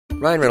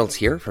Ryan Reynolds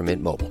here from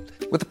Mint Mobile.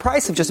 With the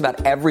price of just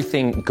about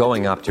everything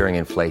going up during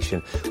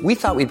inflation, we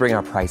thought we'd bring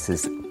our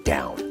prices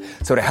down.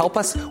 So to help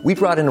us, we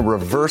brought in a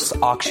reverse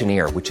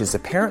auctioneer, which is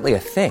apparently a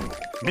thing.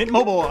 Mint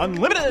Mobile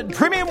Unlimited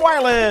Premium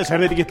Wireless. How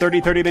to get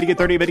 30, 30, bit to get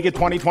 30, bit to get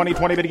 20, 20,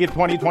 20, bit to get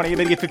 20, 20,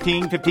 bit to get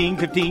 15, 15,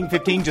 15,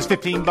 15, just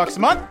 $15 a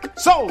month?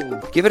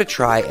 Sold! Give it a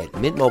try at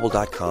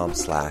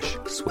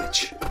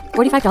mintmobile.com/switch.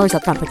 $45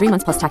 up front for 3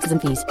 months plus taxes and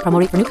fees. Promo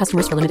rate for new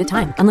customers for limited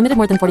time. Unlimited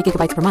more than 40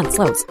 gigabytes per month.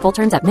 Slows full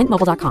terms at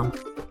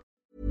mintmobile.com.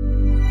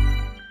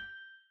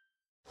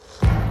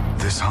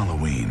 This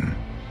Halloween,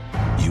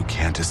 you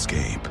can't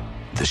escape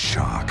the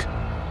shock,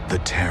 the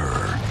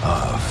terror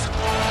of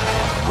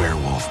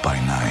Werewolf by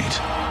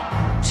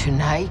Night.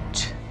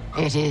 Tonight,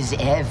 it is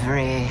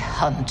every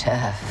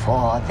hunter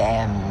for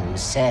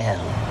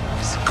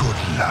themselves. Good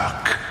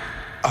luck.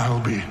 I'll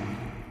be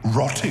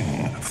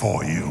rotting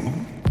for you.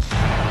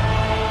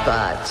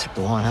 But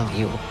one of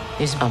you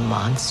is a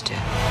monster,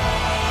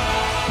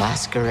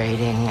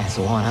 masquerading as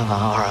one of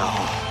our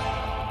own.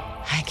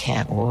 I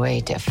can't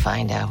wait to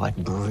find out what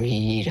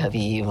breed of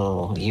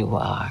evil you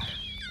are.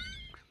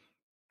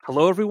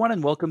 Hello, everyone,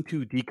 and welcome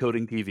to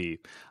Decoding TV.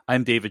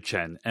 I'm David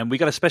Chen, and we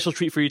got a special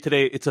treat for you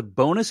today. It's a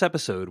bonus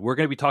episode. We're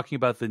going to be talking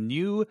about the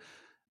new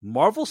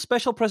Marvel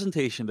special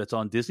presentation that's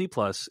on Disney+.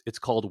 It's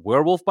called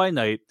Werewolf by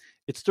Night.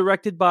 It's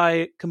directed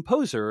by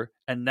composer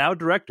and now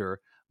director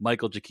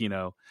Michael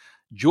Giacchino.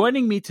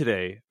 Joining me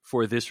today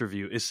for this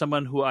review is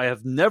someone who I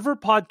have never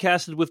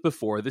podcasted with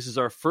before. This is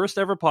our first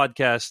ever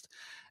podcast,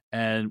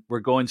 and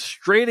we're going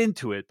straight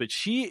into it. But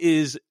she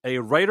is a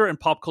writer and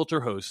pop culture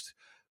host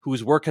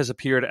whose work has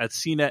appeared at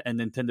CNET and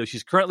Nintendo.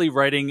 She's currently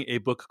writing a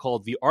book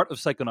called The Art of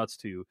Psychonauts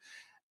 2.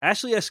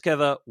 Ashley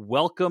Esqueda,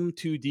 welcome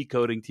to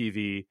Decoding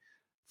TV.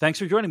 Thanks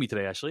for joining me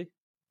today, Ashley.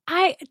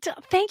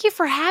 Thank you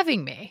for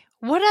having me.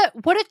 What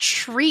a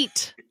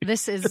treat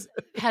this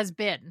has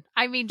been.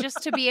 I mean,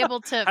 just to be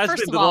able to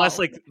first of all,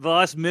 the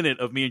last minute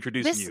of me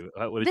introducing you.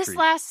 What a this treat.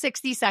 Last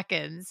 60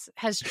 seconds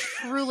has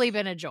truly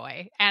been a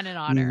joy and an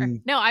honor.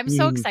 No, I'm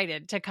so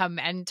excited to come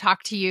and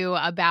talk to you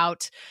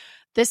about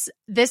this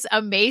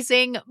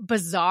amazing,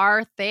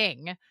 bizarre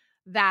thing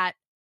that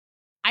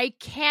I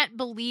can't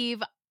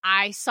believe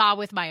I saw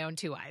with my own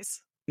two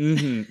eyes.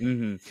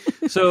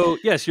 So,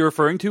 yes, you're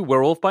referring to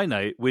Werewolf by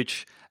Night,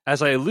 which,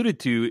 as I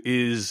alluded to,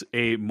 is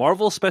a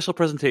Marvel special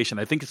presentation.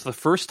 I think it's the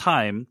first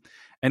time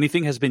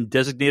anything has been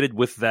designated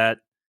with that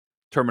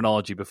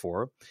terminology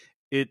before.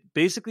 It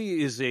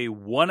basically is a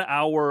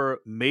 1-hour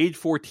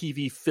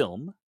made-for-TV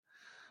film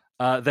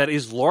that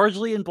is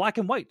largely in black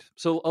and white.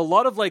 So a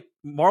lot of like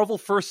Marvel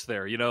firsts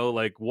there,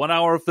 like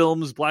 1-hour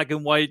films, black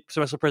and white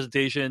special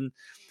presentation,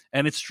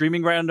 and it's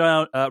streaming right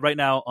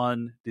now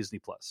on Disney+.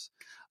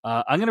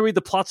 I'm going to read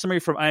the plot summary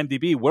from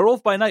IMDb.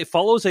 Werewolf by Night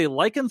follows a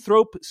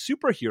lycanthrope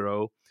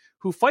superhero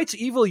who fights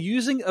evil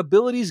using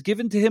abilities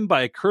given to him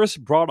by a curse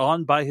brought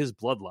on by his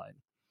bloodline.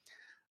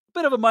 A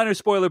bit of a minor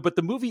spoiler, but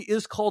the movie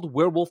is called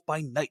Werewolf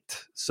by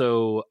Night,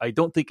 so I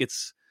don't think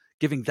it's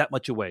giving that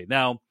much away.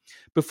 Now,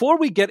 before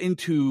we get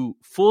into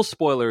full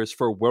spoilers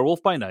for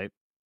Werewolf by Night,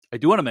 I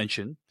do want to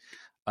mention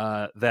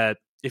that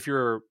if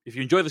you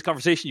enjoy this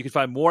conversation, you can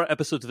find more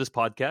episodes of this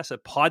podcast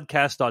at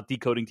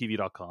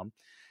podcast.decodingtv.com.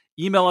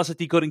 Email us at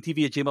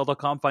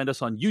decodingtv@gmail.com. Find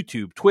us on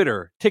YouTube,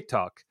 Twitter,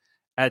 TikTok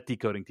at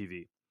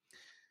decodingtv.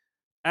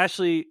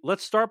 Ashley,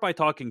 let's start by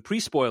talking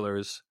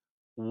pre-spoilers.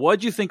 What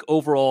do you think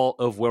overall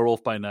of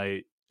Werewolf by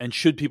Night, and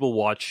should people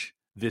watch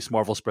this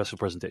Marvel special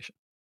presentation?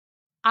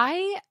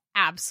 I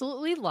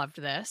absolutely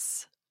loved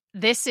this.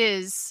 This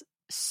is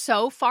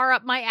so far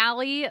up my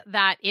alley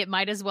that it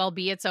might as well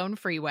be its own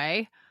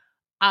freeway.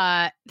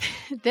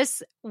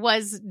 This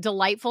was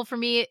delightful for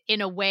me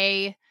in a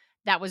way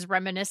that was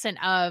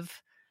reminiscent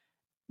of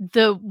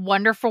the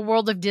wonderful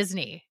world of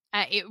Disney.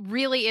 It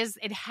really is.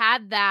 It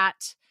had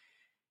that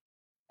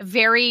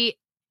very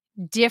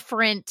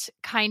different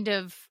kind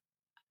of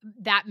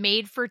that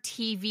made for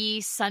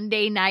TV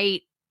Sunday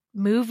night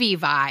movie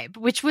vibe,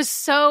 which was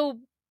so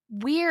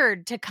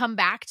weird to come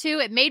back to.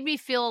 It made me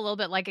feel a little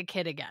bit like a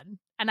kid again.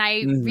 And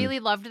I really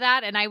loved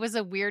that. And I was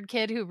a weird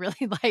kid who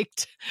really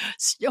liked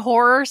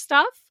horror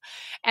stuff.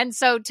 And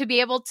so to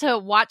be able to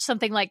watch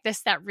something like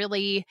this that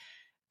really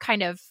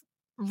kind of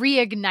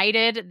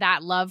reignited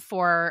that love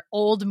for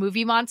old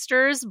movie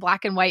monsters,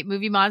 black and white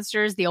movie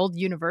monsters, the old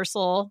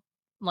Universal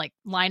like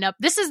lineup.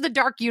 This is the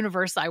dark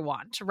universe I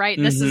want, right?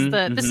 This is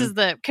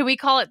the can we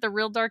call it the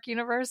real dark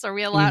universe? Are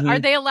we allowed are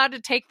they allowed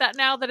to take that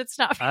now that it's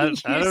not being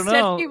used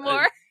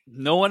anymore?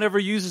 No one ever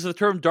uses the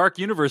term dark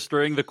universe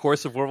during the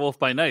course of Werewolf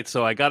by Night,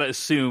 so I gotta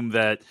assume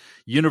that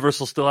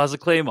Universal still has a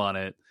claim on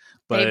it.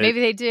 But maybe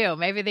they do.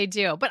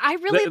 But I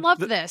really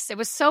loved this. It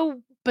was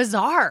so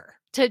bizarre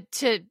to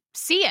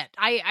see it.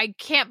 I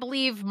can't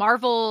believe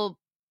Marvel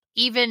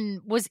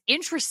even was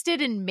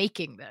interested in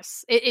making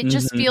this. It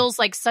just feels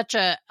like such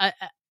a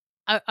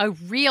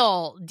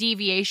real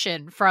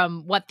deviation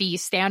from what the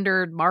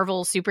standard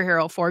Marvel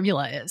superhero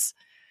formula is.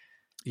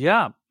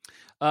 Yeah.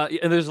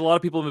 And there's a lot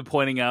of people have been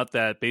pointing out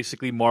that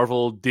basically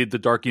Marvel did the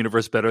Dark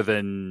Universe better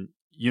than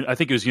I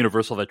think it was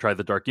Universal that tried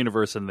the Dark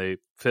Universe, and they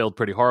failed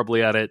pretty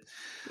horribly at it.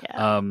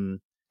 Yeah.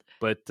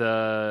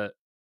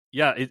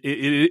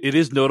 It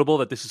is notable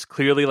that this is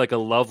clearly like a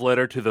love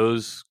letter to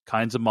those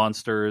kinds of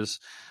monsters.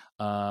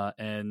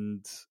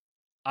 And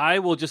I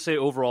will just say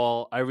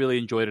overall, I really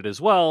enjoyed it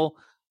as well.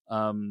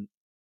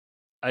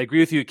 I agree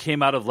with you. It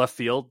came out of left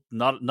field.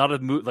 Not a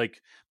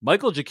like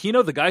Michael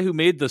Giacchino, the guy who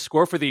made the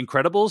score for The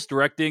Incredibles,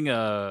 directing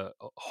a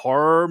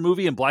horror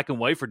movie in black and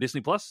white for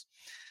Disney Plus.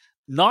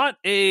 Not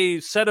a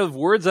set of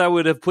words I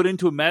would have put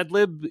into a Mad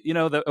Lib,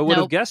 that I would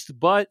have guessed,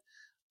 but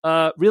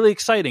really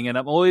exciting. And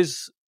I'm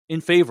always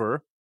in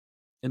favor,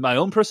 in my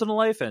own personal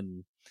life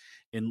and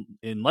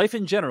in life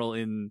in general,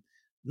 in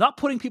not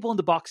putting people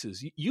into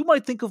boxes. You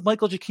might think of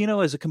Michael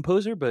Giacchino as a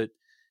composer, but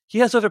he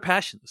has other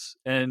passions,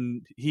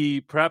 and he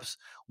perhaps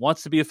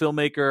wants to be a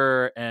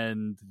filmmaker.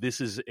 And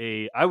this is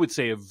I would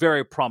say, a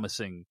very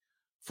promising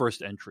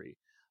first entry.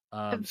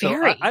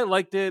 So I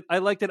liked it. I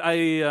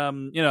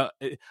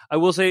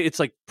will say it's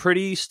like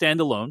pretty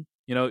standalone.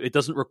 It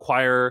doesn't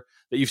require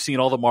that you've seen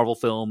all the Marvel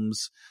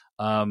films.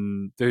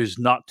 There's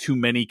not too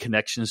many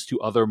connections to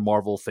other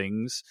Marvel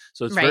things.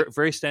 So it's very,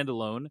 very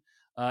standalone.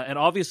 And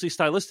obviously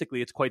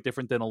stylistically, it's quite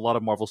different than a lot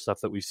of Marvel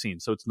stuff that we've seen.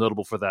 So it's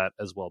notable for that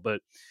as well.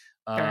 But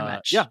very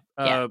much.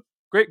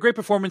 Great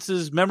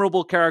performances,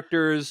 memorable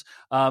characters,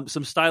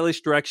 some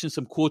stylish direction,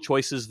 some cool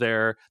choices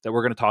there that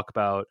we're going to talk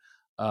about.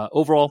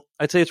 Overall,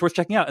 I'd say it's worth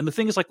checking out. And the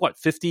thing is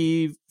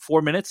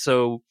 54 minutes.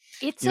 So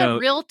it's a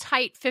real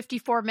tight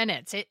 54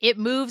 minutes. It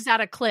moves at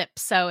a clip.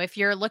 So if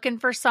you're looking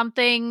for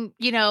something,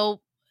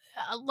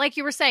 like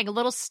you were saying, a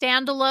little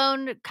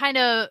standalone kind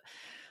of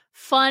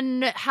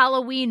fun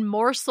Halloween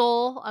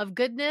morsel of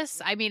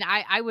goodness,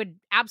 I would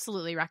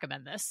absolutely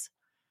recommend this.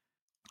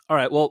 All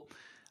right. Well,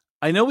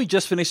 I know we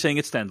just finished saying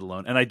it's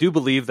standalone, and I do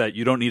believe that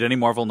you don't need any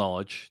Marvel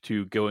knowledge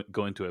to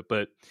go into it,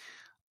 but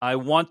I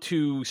want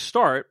to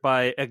start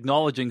by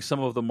acknowledging some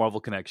of the Marvel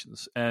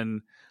connections.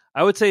 And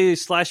I would say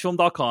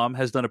slashfilm.com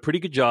has done a pretty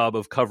good job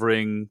of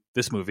covering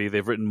this movie.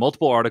 They've written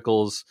multiple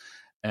articles,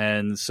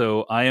 and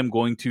so I am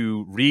going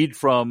to read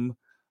from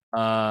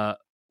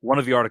one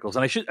of the articles.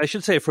 And I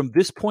should say, from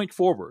this point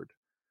forward,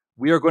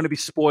 we are going to be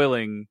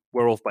spoiling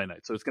Werewolf by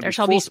Night. So it's going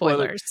to be full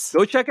spoilers.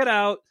 Go check it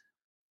out.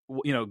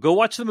 Go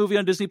watch the movie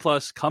on Disney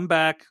Plus. Come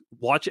back,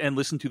 watch and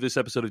listen to this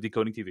episode of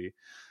Decoding TV.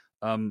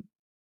 And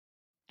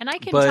I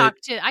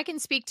can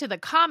speak to the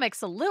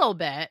comics a little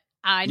bit.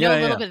 I know a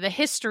little bit of the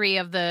history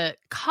of the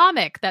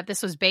comic that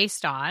this was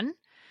based on,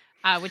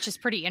 which is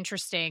pretty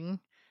interesting.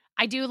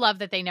 I do love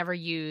that they never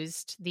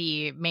used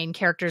the main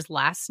character's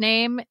last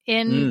name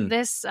in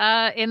this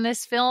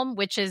film,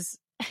 which is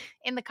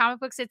in the comic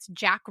books, it's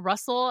Jack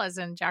Russell, as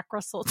in Jack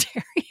Russell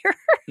Terrier.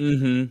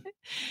 Mm-hmm.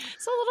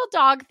 So a little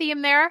dog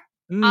theme there,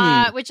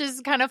 which is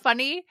kind of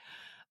funny.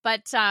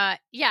 But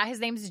his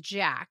name's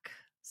Jack.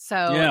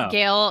 So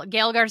Gail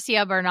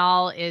Garcia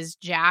Bernal is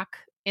Jack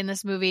in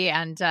this movie,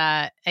 and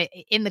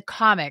in the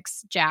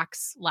comics,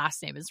 Jack's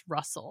last name is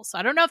Russell. So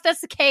I don't know if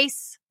that's the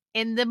case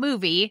in the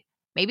movie.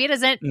 Maybe it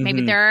isn't. Mm-hmm.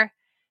 Maybe they're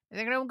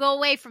going to go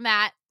away from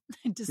that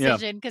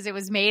decision because it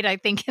was made, I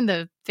think, in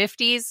the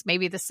 50s,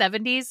 maybe the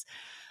 70s.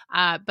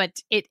 But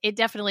it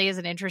definitely is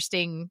an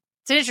interesting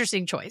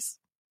choice.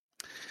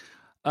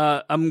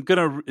 I'm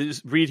going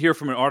to read here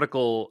from an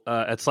article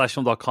at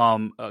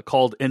slashfilm.com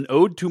called An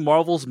Ode to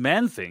Marvel's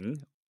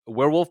Man-Thing,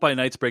 Werewolf by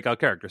Night's breakout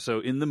character. So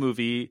in the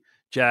movie,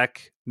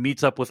 Jack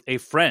meets up with a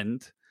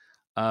friend,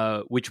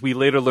 which we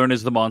later learn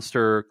is the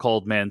monster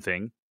called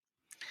Man-Thing.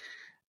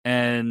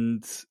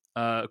 And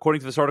according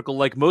to this article,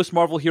 like most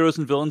Marvel heroes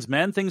and villains,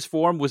 Man-Thing's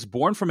form was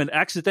born from an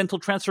accidental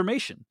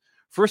transformation.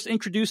 First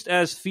introduced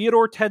as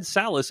Theodore Ted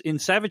Sallis in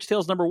Savage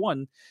Tales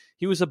 #1,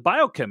 he was a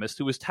biochemist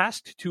who was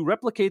tasked to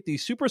replicate the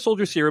super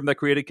soldier serum that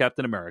created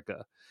Captain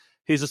America.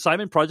 His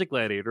assignment, Project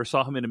Gladiator,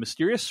 saw him in a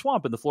mysterious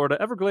swamp in the Florida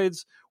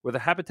Everglades where the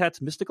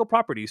habitat's mystical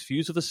properties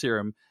fused with the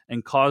serum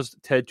and caused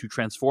Ted to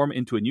transform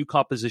into a new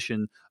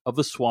composition of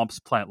the swamp's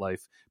plant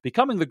life,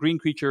 becoming the green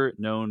creature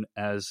known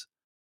as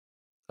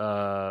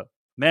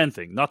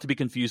Man-Thing, not to be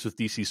confused with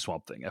DC's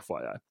Swamp Thing,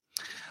 FYI.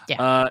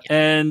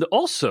 And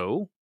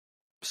also,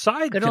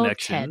 side good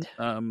connection,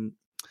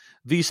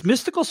 this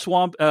mystical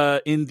swamp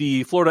in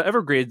the Florida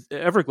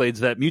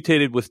Everglades that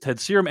mutated with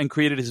Ted's serum and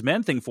created his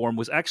Man-Thing form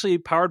was actually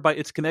powered by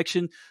its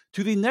connection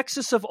to the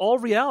nexus of all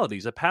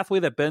realities, a pathway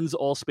that bends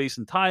all space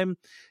and time.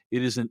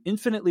 It is an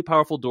infinitely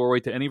powerful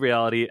doorway to any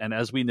reality, and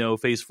as we know,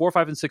 Phase 4,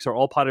 5, and 6 are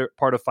all part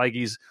of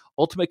Feige's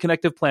ultimate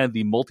connective plan,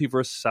 the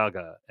Multiverse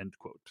Saga, end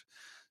quote.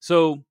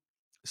 So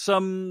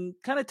some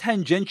kind of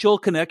tangential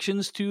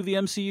connections to the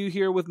MCU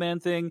here with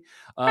Man-Thing.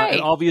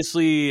 And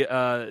obviously,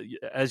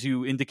 as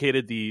you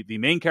indicated, the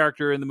main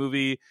character in the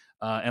movie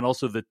and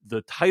also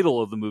the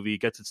title of the movie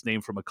gets its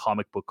name from a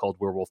comic book called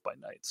Werewolf by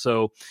Night.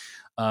 So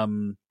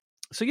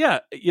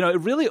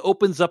it really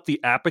opens up the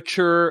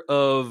aperture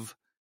of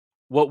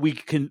what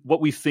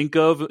we think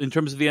of in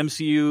terms of the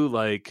MCU,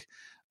 like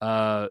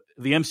the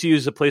MCU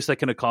is a place that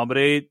can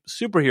accommodate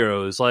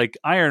superheroes like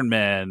Iron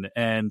Man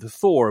and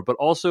Thor, but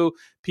also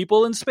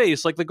people in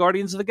space like the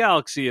Guardians of the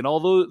Galaxy and all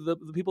the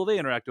people they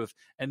interact with.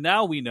 And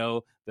now we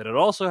know that it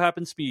also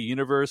happens to be a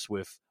universe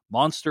with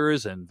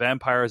monsters and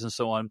vampires and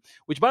so on,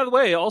 which, by the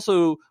way,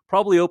 also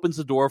probably opens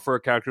the door for a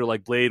character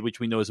like Blade, which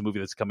we know is a movie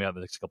that's coming out in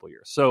the next couple of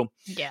years. So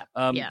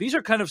these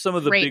are kind of some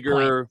of the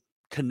bigger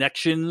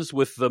connections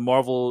with the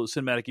Marvel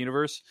Cinematic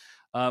Universe.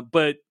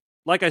 But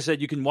like I said,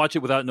 you can watch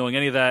it without knowing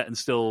any of that and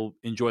still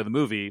enjoy the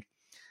movie.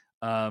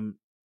 But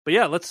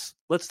yeah, let's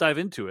dive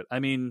into it. I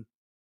mean,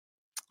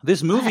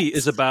 this movie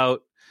is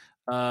about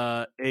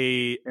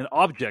an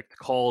object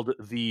called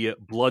the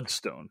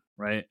Bloodstone,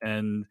 right?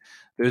 And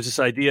there's this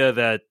idea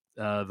that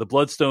the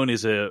Bloodstone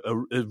is a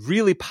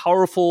really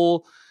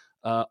powerful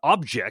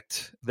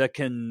object that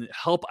can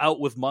help out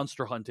with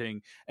monster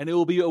hunting, and it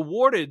will be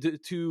awarded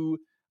to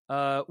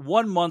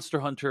one monster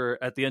hunter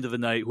at the end of the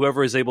night,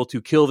 whoever is able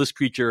to kill this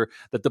creature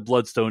that the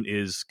Bloodstone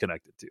is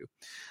connected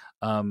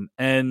to.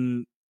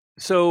 And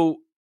so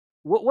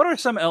what are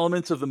some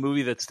elements of the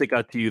movie that stick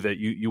out to you that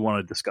you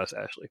want to discuss,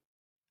 Ashley?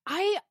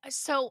 I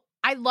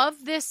love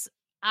this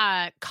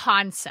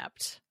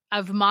concept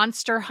of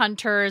monster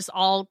hunters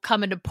all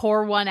coming to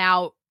pour one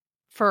out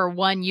for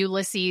one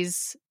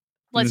Ulysses.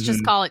 Let's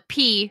just call it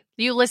P,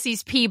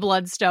 Ulysses P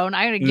Bloodstone.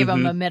 I'm going to give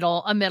him a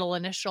middle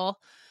initial.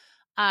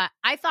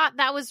 I thought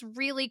that was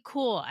really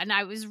cool, and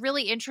I was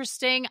really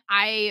interesting.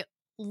 I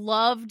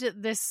loved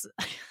this,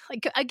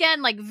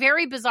 like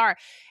very bizarre.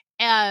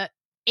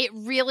 It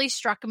really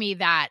struck me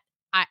that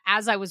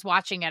as I was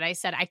watching it, I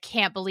said, I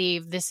can't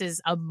believe this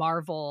is a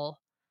Marvel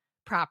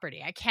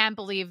property. I can't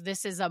believe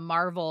this is a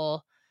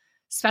Marvel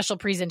special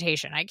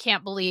presentation. I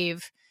can't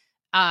believe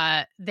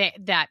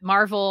that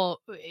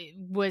Marvel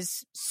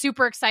was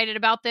super excited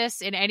about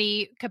this in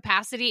any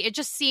capacity. It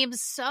just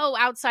seems so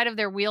outside of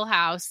their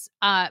wheelhouse,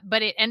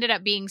 but it ended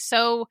up being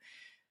so,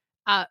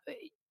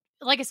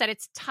 like I said,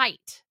 it's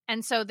tight.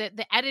 And so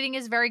the editing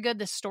is very good.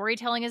 The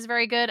storytelling is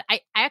very good. I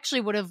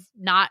actually would have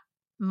not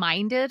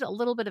minded a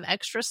little bit of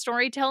extra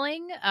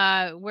storytelling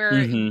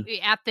where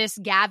at this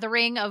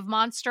gathering of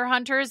monster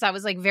hunters, that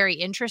was like very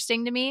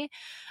interesting to me.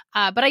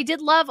 But I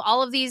did love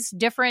all of these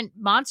different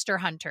monster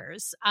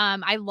hunters.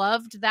 I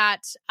loved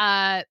that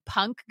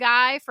punk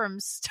guy from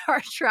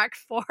Star Trek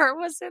 4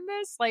 was in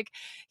this. Like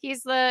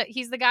he's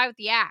the guy with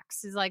the axe.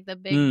 He's like the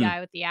big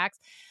guy with the axe.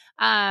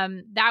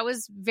 That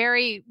was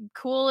very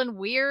cool and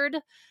weird.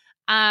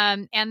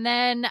 And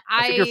then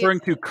I think you're referring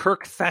to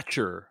Kirk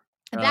Thatcher.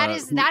 That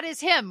is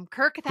him,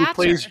 Kirk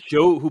Thatcher,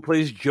 who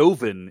plays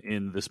Joven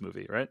in this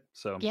movie, right?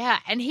 So yeah,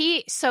 and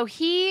he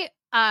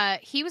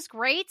was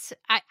great.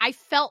 I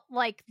felt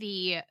like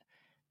the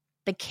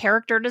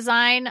character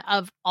design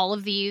of all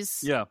of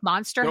these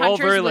monster hunters all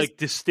very like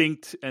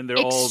distinct, and they're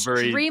all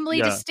very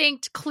extremely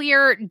distinct,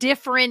 clear,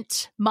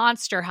 different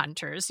monster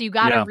hunters. You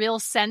got a real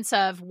sense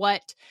of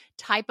what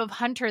type of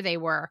hunter they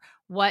were,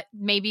 what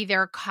maybe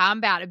their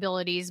combat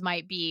abilities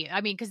might be. I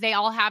mean, because they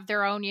all have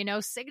their own,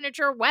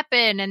 signature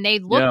weapon, and they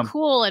look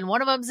cool. And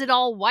one of them's in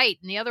all white,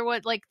 and the other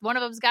one, like one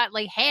of them's got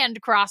like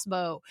hand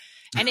crossbow,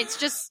 and it's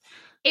just.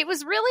 It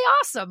was really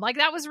awesome. Like,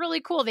 that was really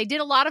cool. They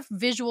did a lot of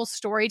visual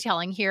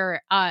storytelling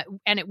here,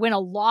 and it went a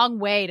long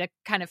way to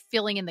kind of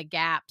filling in the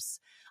gaps.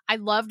 I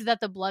loved that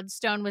the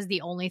Bloodstone was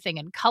the only thing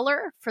in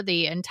color for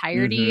the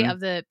entirety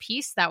of the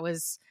piece. That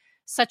was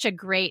such a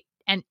great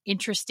and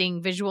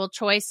interesting visual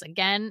choice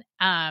again.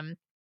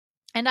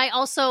 And I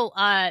also,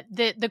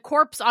 the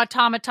corpse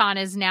automaton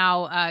is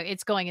now,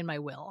 it's going in my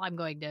will. I'm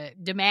going to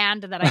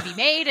demand that I be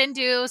made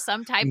into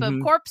some type of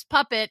corpse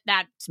puppet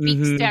that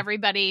speaks to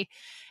everybody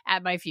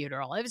at my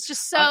funeral. It was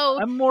just so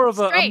I'm more of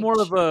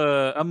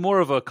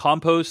a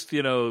compost,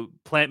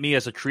 plant me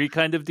as a tree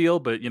kind of deal,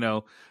 but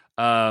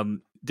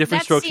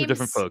different strokes for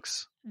different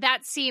folks.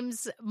 That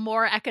seems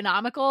more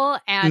economical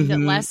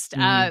and less,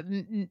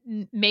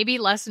 maybe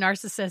less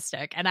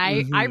narcissistic. And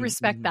I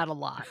respect that a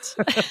lot.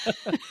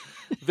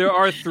 There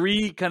are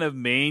three kind of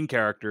main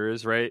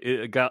characters,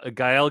 right?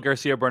 Gael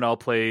Garcia Bernal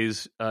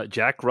plays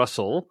Jack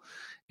Russell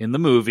in the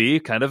movie,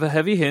 kind of a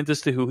heavy hint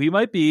as to who he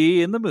might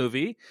be in the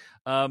movie.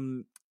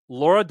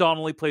 Laura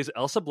Donnelly plays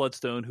Elsa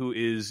Bloodstone, who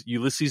is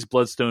Ulysses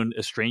Bloodstone's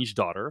estranged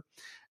daughter.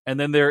 And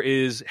then there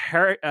is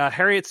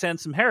Harriet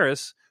Sansom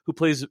Harris, who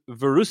plays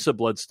Verussa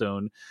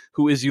Bloodstone,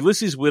 who is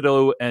Ulysses'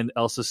 widow and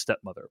Elsa's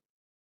stepmother.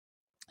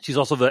 She's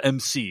also the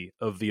MC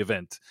of the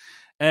event.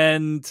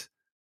 And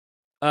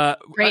I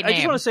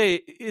just want to say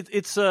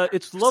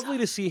it's lovely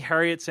to see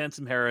Harriet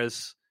Sansom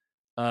Harris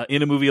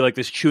in a movie like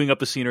this, chewing up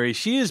the scenery.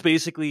 She is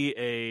basically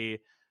a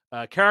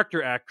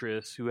character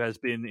actress who has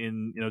been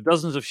in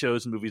dozens of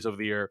shows and movies over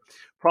the year.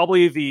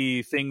 Probably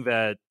the thing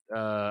that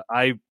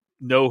I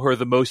know her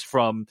the most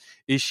from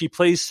is she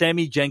plays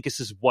Sammy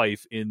Jenkins'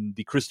 wife in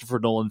the Christopher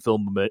Nolan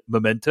film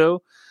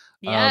Memento.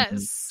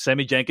 Yes.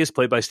 Sammy Jenkins,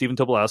 played by Stephen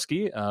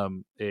Tobolowsky,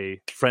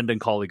 a friend and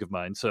colleague of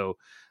mine. So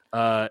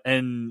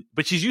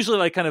But she's usually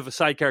like kind of a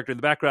side character in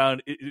the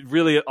background.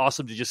 Really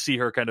awesome to just see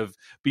her kind of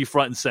be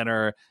front and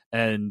center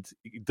and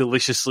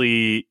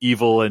deliciously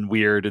evil and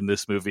weird in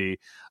this movie.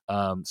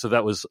 So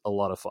that was a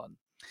lot of fun.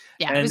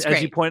 Yeah, and it was great.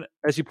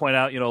 as you point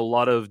out, a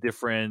lot of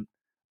different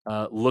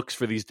looks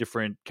for these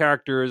different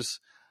characters.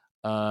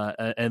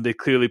 And they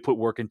clearly put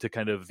work into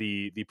kind of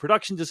the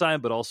production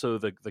design, but also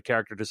the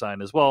character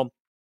design as well.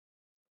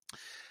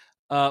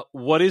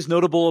 What is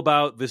notable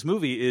about this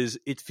movie is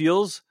it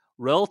feels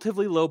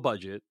relatively low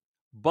budget,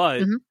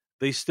 but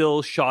they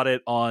still shot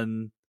it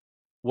on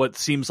what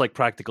seems like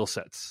practical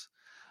sets.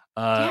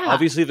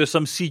 Obviously, there's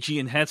some CG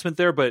enhancement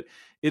there, but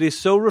it is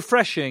so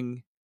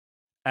refreshing,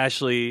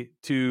 Ashley,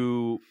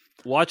 to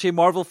watch a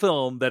Marvel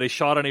film that is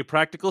shot on a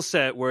practical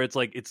set where it's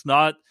like it's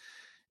not,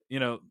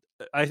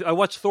 I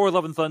watched Thor: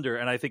 Love and Thunder,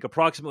 and I think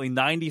approximately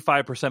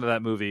 95% of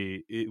that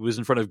movie it was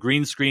in front of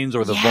green screens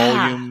or the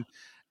volume,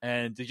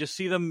 and to just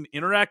see them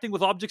interacting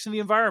with objects in the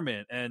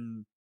environment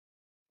and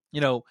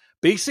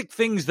basic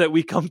things that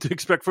we come to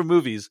expect from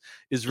movies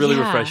is really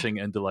refreshing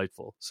and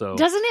delightful. So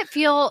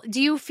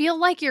do you feel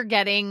like you're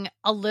getting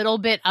a little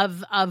bit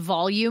of a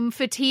volume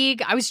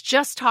fatigue? I was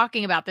just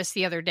talking about this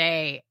the other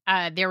day.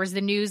 There was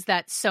the news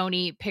that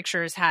Sony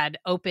Pictures had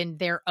opened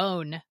their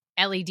own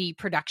LED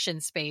production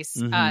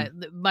space,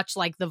 much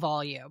like the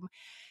volume.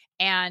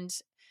 And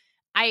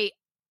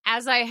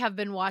as I have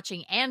been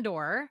watching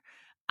Andor,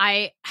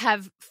 I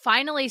have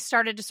finally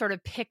started to sort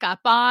of pick up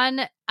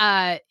on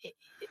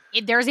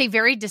there's a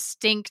very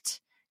distinct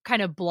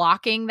kind of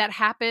blocking that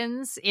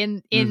happens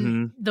in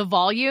the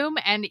volume,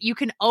 and you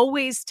can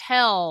always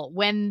tell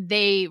when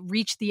they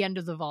reach the end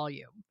of the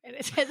volume. And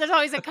there's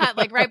always a cut,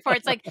 like right before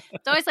it's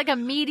always like a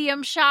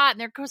medium shot, and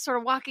they're sort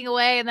of walking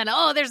away, and then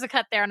there's a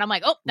cut there, and I'm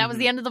like, that was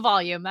the end of the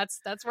volume. That's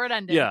where it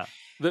ended. Yeah,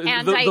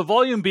 the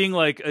volume being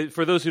like,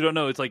 for those who don't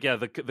know, it's like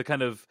the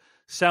kind of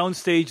sound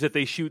stage that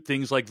they shoot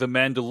things like The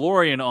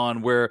Mandalorian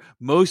on, where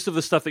most of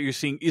the stuff that you're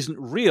seeing isn't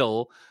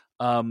real.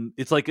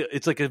 It's like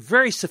a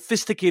very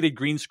sophisticated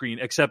green screen,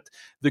 except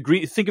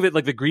think of it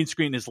like the green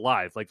screen is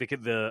live. Like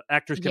the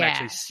actors can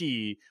actually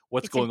see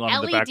what's going on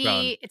in the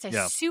background. It's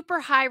a super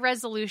high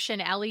resolution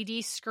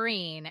LED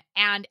screen,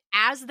 and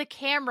as the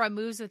camera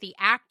moves with the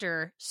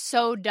actor,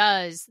 so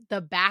does the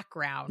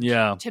background.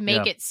 To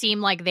make it seem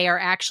like they are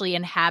actually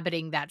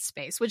inhabiting that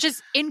space, which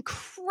is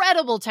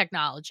incredible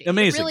technology.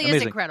 Amazing, it really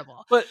is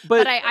incredible.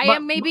 But I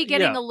am maybe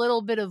getting a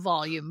little bit of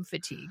volume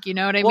fatigue. You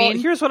know what I mean?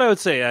 Here's what I would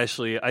say,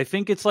 Ashley. I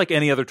think it's like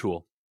any other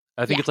tool.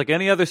 I think it's like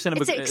any other It's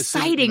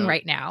exciting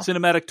right now.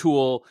 Cinematic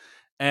tool,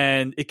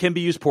 and it can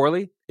be used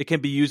poorly. It can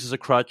be used as a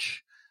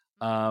crutch.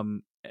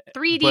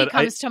 3D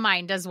comes to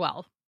mind as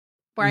well,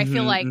 where I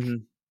feel like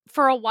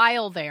for a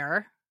while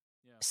there,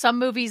 some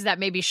movies that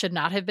maybe should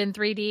not have been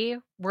 3D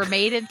were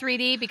made in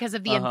 3D because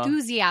of the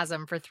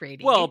enthusiasm for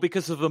 3D. Well,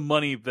 because of the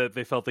money that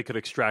they felt they could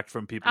extract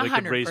from people. They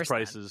could raise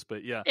prices,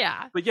 but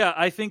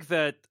I think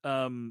that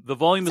the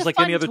volume is like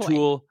any other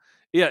tool.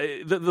 Yeah,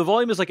 the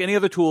volume is like any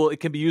other tool.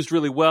 It can be used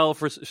really well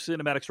for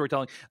cinematic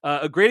storytelling.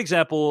 A great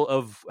example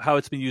of how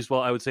it's been used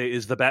well, I would say,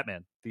 is The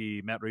Batman,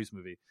 the Matt Reeves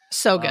movie.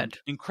 So good.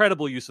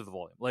 Incredible use of the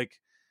volume. Like,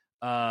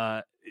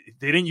 they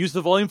didn't use the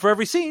volume for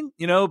every scene,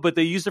 but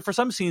they used it for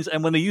some sscenes,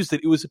 and when they used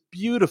it, it was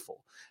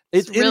beautiful.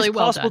 It is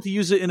possible to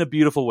use it in a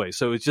beautiful way.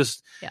 So it's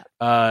just,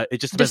 it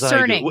just depends on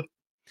how you do it.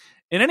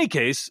 In any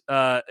case,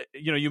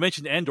 you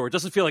mentioned Andor. It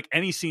doesn't feel like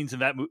any scenes in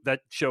that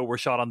show were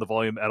shot on the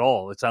volume at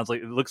all. It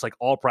looks like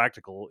all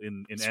practical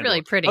in it's Andor,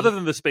 really pretty, other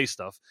than the space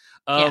stuff.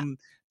 And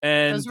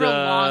those real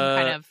long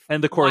kind of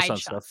and the Coruscant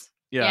stuff.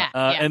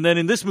 And then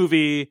in this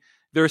movie,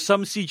 there are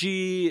some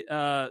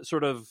CG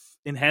sort of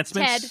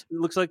enhancements. Ted. It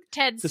looks like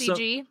Ted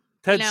CG.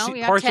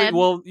 Partially.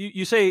 Well,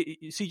 you say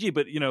CG,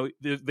 but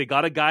they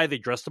got a guy. They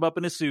dressed him up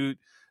in a suit.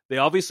 They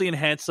obviously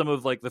enhanced some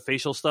of like the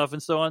facial stuff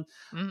and so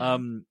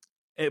on.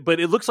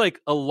 But it looks like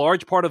a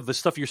large part of the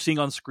stuff you're seeing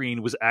on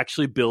screen was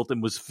actually built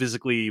and was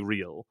physically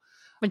real,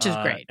 which is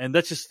great. And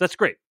that's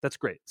great. That's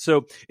great.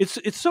 So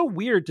it's so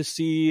weird to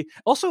see.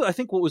 Also, I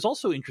think what was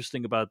also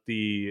interesting about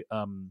the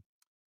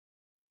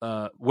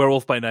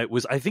Werewolf by Night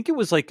was I think it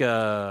was like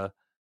a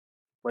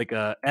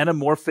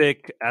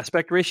anamorphic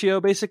aspect ratio,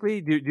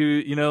 basically.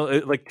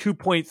 Like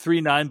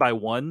 2.39 by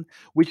 1,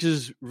 which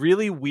is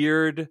really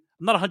weird. I'm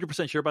not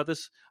 100% sure about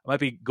this. I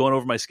might be going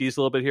over my skis a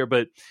little bit here,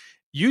 but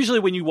usually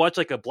when you watch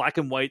like a black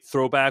and white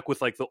throwback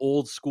with like the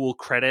old school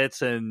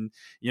credits and,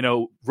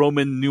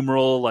 Roman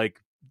numeral, like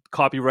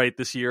copyright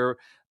this year,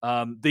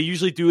 they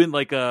usually do in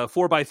like a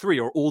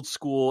 4:3 or old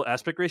school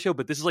aspect ratio,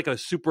 but this is like a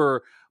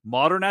super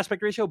modern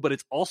aspect ratio, but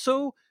it's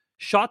also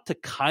shot to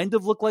kind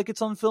of look like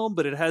it's on film,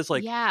 but it has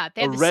like they have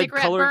the red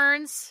cigarette color.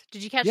 Burns.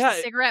 Did you catch the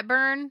cigarette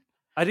burn?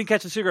 I didn't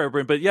catch the cigarette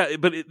burn, but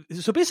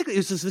so basically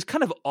it's this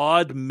kind of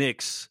odd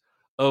mix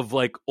of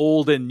like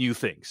old and new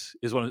things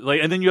is one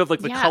like, and then you have like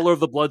the color of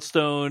the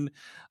bloodstone.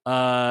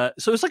 So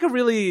it's like a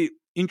really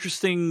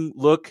interesting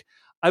look.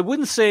 I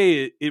wouldn't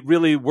say it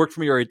really worked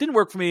for me or it didn't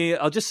work for me.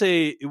 I'll just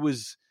say it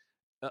was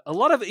a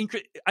lot of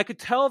I could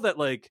tell that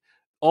like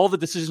all the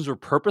decisions were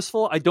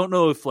purposeful. I don't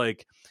know if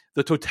like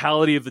the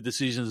totality of the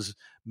decisions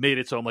made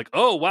it so I'm like,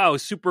 oh wow,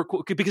 super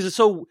cool, because it's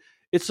so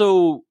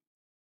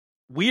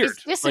weird.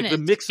 It's dissonant. Like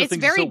the mix of it's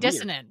things very is so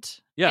dissonant.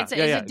 Weird. It's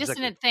a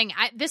dissonant thing.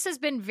 This has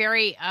been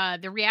very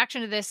the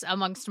reaction to this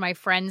amongst my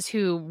friends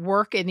who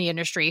work in the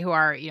industry, who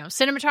are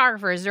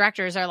cinematographers,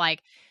 directors, are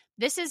like,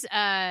 this is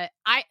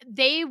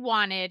they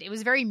wanted, it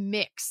was very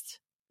mixed,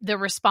 the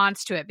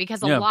response to it,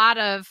 because a lot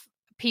of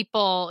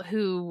people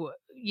who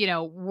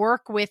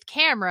work with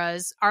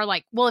cameras are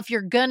like, well, if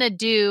you're gonna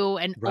do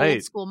an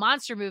old school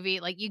monster movie,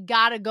 like you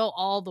gotta go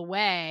all the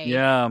way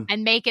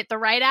and make it the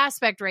right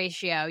aspect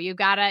ratio. You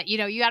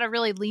gotta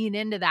really lean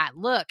into that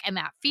look and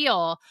that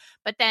feel.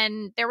 But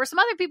then there were some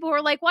other people who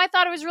were like, well, I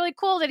thought it was really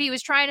cool that he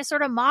was trying to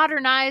sort of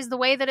modernize the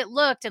way that it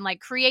looked and like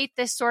create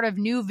this sort of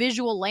new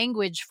visual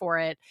language for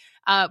it,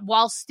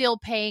 while still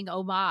paying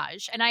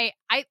homage. And I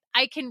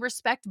can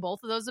respect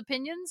both of those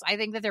opinions. I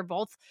think that they're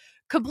both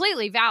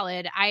completely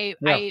valid.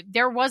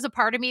 There was a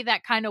part of me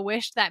that kind of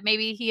wished that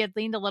maybe he had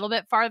leaned a little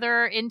bit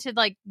farther into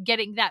like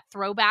getting that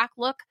throwback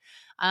look,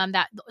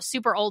 that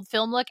super old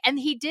film look. And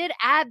he did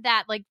add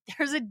that, like,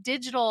 there's a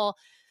digital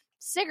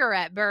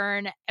cigarette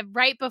burn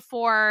right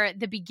before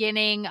the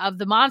beginning of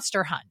the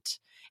monster hunt.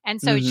 And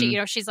so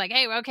she's like,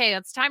 hey, okay,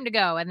 it's time to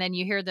go. And then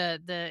you hear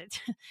the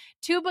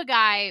tuba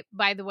guy,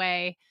 by the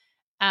way,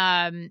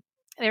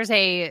 there's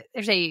a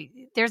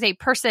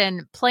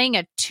person playing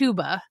a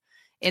tuba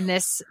in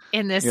this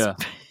in this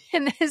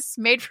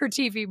made for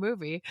TV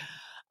movie,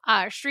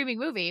 streaming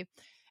movie.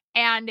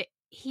 And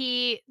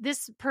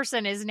this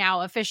person is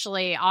now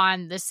officially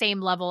on the same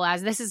level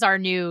as, this is our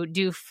new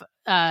doof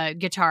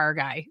guitar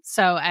guy.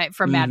 So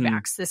from Mad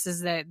Max, this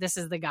is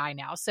the guy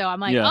now. So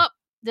I'm like,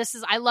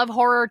 I love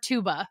horror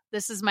tuba.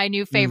 This is my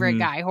new favorite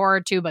guy.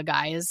 Horror tuba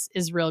guy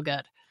is real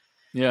good.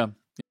 Yeah.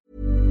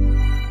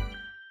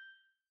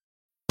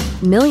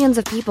 Millions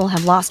of people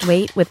have lost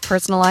weight with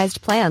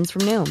personalized plans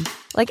from Noom.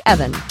 Like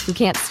Evan, who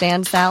can't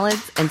stand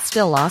salads and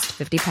still lost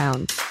 50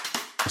 pounds.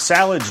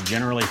 Salads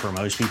generally for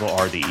most people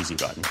are the easy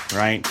button,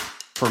 right?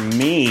 For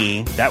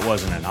me, that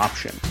wasn't an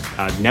option.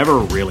 I never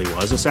really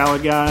was a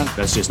salad guy.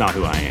 That's just not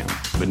who I am.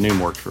 But Noom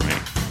worked for me.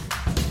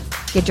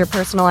 Get your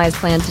personalized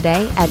plan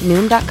today at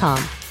Noom.com.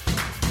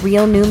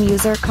 Real Noom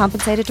user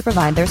compensated to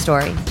provide their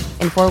story.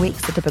 In 4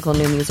 weeks, the typical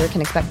Noom user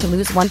can expect to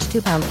lose 1 to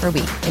 2 pounds per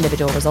week.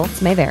 Individual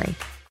results may vary.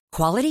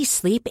 Quality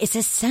sleep is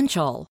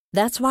essential.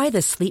 That's why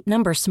the Sleep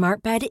Number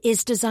Smart Bed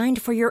is designed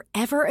for your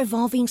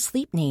ever-evolving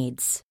sleep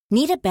needs.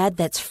 Need a bed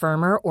that's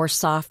firmer or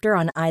softer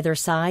on either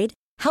side?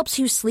 Helps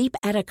you sleep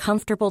at a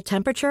comfortable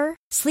temperature?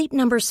 Sleep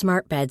Number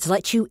Smart Beds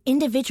let you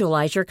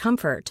individualize your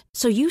comfort,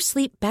 so you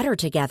sleep better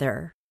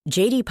together.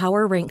 J.D.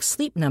 Power ranks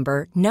Sleep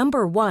Number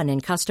number 1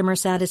 in customer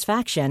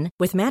satisfaction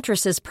with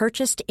mattresses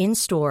purchased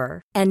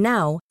in-store. And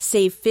now,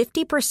 save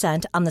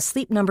 50% on the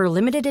Sleep Number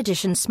Limited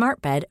Edition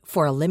Smart Bed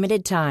for a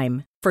limited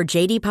time. For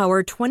J.D.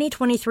 Power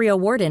 2023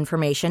 award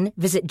information,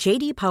 visit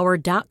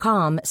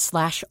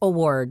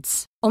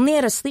jdpower.com/awards. Only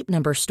at a Sleep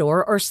Number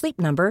store or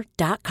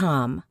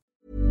sleepnumber.com.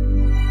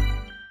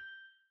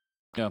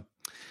 Yeah.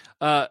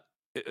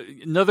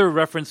 Another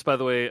reference, by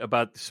the way,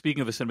 about speaking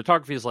of the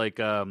cinematography is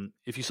like,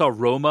 if you saw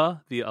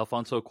Roma, the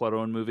Alfonso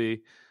Cuarón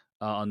movie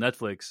on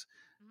Netflix,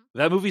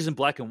 that movie's in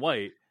black and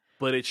white,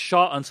 but it's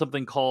shot on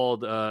something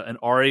called an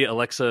ARRI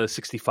Alexa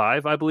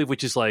 65, I believe,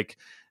 which is like,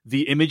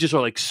 the images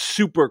are like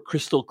super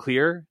crystal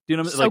clear. Do you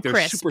know what I mean? So like they're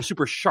crisp. super,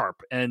 super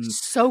sharp and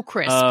so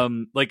crisp.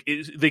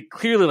 They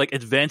clearly like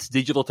advanced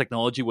digital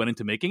technology went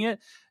into making it.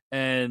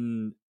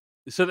 And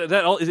so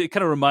that all, it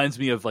kind of reminds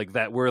me of like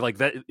that, where like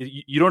that,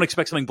 you don't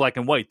expect something black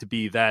and white to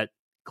be that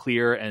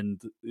clear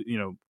and,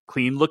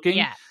 clean looking.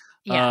 Yeah.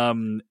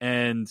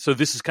 And so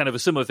this is kind of a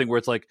similar thing where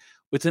it's like,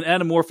 it's an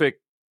anamorphic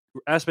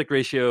aspect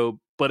ratio,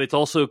 but it's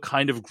also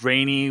kind of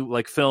grainy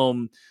like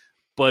film,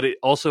 but it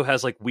also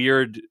has like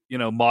weird,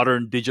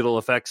 modern digital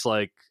effects,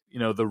 like,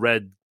 the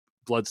red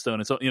bloodstone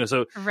and so,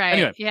 so right.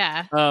 Anyway,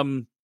 yeah.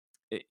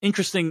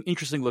 Interesting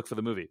look for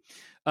the movie.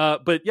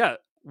 But yeah,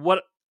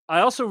 what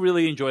I also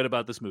really enjoyed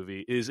about this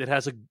movie is it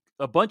has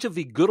a bunch of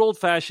the good old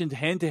fashioned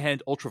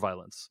hand-to-hand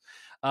ultraviolence.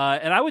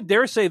 And I would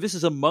dare say this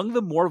is among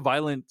the more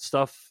violent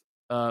stuff,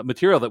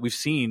 material that we've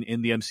seen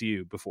in the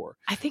MCU before.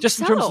 I think just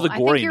so. in terms of the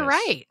goriness. I think you're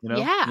right.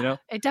 Yeah,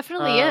 it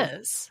definitely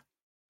is.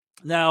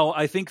 Now,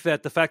 I think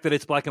that the fact that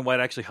it's black and white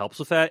actually helps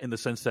with that, in the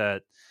sense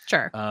that,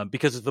 sure,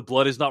 because the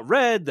blood is not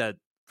red, that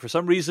for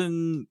some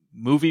reason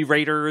movie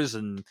raters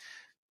and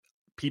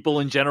people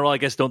in general, I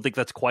guess, don't think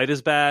that's quite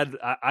as bad.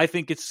 I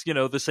think it's,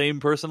 the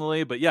same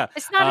personally, but yeah.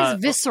 It's not as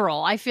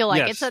visceral, I feel like.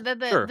 Yes, it's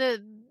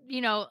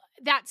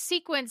that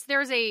sequence,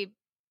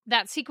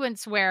 that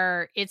sequence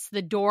where it's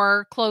the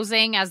door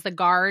closing as the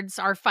guards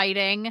are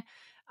fighting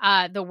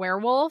the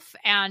werewolf,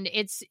 and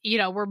it's,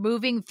 we're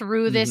moving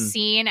through this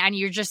scene and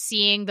you're just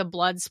seeing the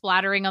blood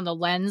splattering on the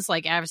lens,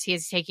 like as he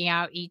is taking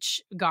out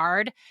each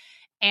guard.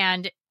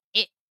 And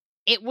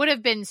it would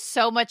have been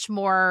so much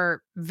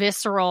more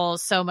visceral,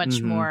 so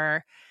much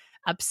more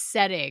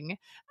upsetting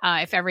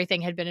if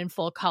everything had been in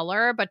full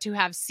color, but to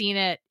have seen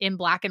it in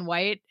black and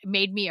white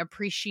made me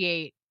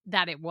appreciate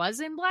that it was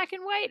in black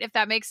and white, if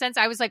that makes sense.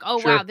 I was like, oh,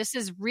 Sure. wow, this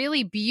is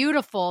really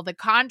beautiful. The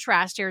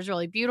contrast here is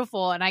really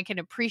beautiful. And I can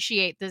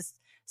appreciate this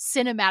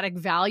cinematic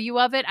value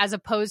of it as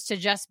opposed to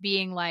just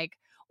being like,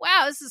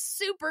 wow, this is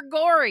super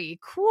gory.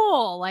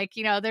 Cool. Like,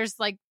 there's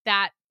like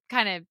that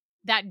kind of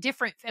that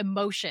different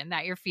emotion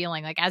that you're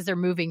feeling like as they're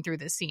moving through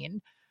the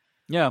scene.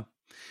 Yeah.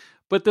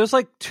 But there's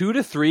like 2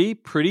 to 3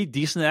 pretty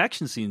decent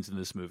action scenes in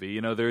this movie.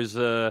 There's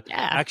a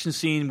action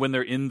scene when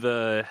they're in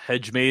the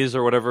hedge maze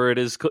or whatever it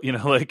is,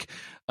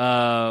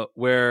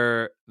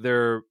 where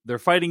they're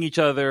fighting each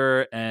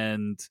other,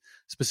 and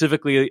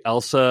specifically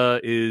Elsa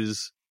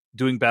is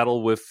doing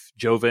battle with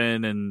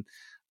Joven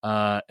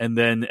and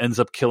then ends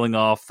up killing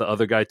off the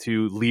other guy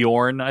too.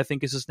 Leorn, I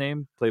think is his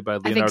name, played by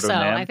Leonardo I think so.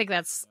 Nam. I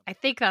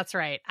think that's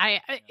right.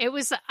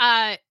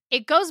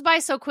 It goes by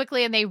so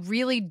quickly, and they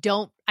really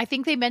don't. I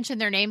think they mention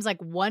their names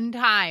like one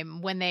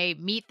time when they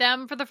meet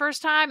them for the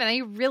first time, and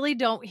they really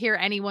don't hear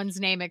anyone's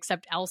name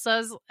except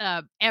Elsa's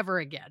ever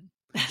again.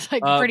 That's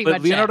like pretty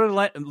much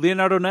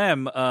Leonardo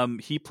Nam,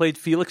 he played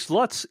Felix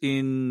Lutz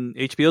in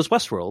HBO's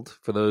Westworld.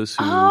 For those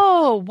who,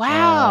 oh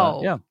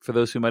wow, for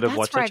those who might have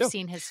watched that show. I've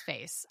seen his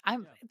face.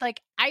 I'm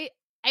like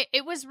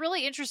it was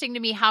really interesting to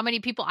me how many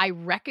people I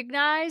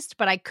recognized,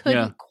 but I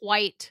couldn't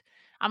quite.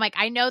 I'm like,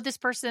 I know this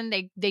person.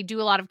 They do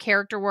a lot of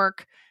character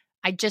work.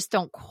 I just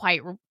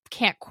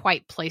can't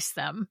quite place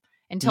them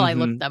until I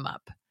look them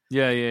up.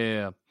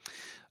 Yeah.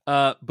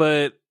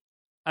 But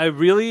I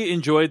really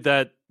enjoyed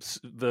that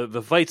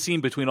the fight scene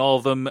between all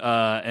of them,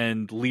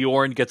 and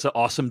Leorn gets an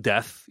awesome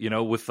death.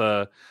 With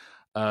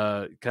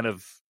kind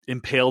of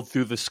impaled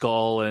through the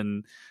skull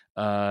and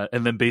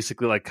then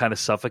basically like kind of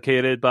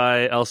suffocated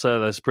by Elsa.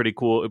 That's pretty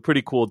cool. A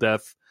pretty cool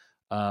death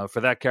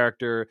for that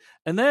character.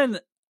 And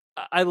then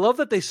I love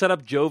that they set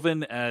up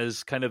Joven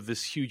as kind of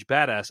this huge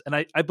badass, and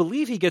I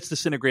believe he gets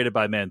disintegrated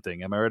by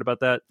Man-Thing. Am I right about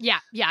that? Yeah.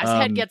 His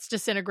head gets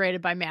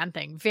disintegrated by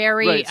Man-Thing.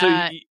 Very,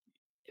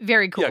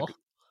 very cool.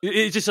 Yeah,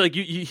 it's just like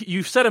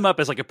you set him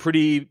up as like a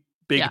pretty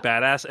big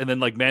badass, and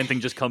then like Man-Thing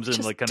just comes in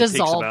and like kind of takes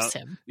him out.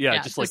 Him.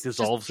 Yeah, just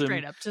dissolves him.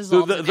 Straight up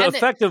dissolves him. The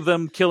effect of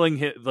them killing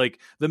him, like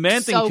the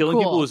Man-Thing killing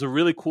people, was a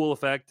really cool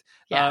effect.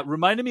 Yeah.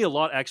 Reminded me a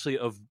lot actually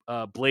of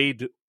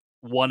Blade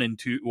 1 and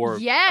 2, or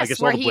yes, I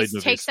guess where all the Blade he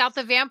movies. takes out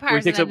the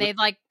vampires and then they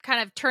like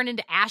kind of turn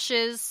into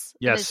ashes.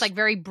 Yes, it's like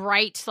very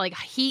bright, like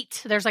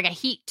heat. There's like a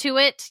heat to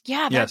it.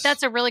 Yeah,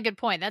 that's a really good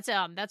point.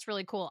 That's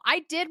really cool.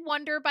 I did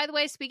wonder, by the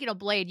way, speaking of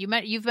Blade,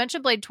 you've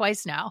mentioned Blade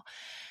twice now,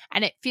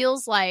 and it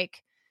feels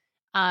like,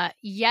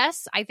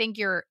 yes, I think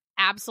you're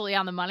absolutely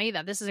on the money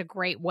that this is a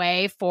great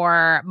way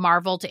for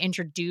Marvel to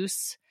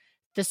introduce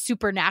the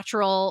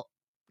supernatural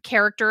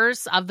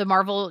characters of the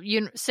Marvel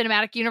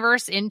cinematic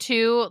universe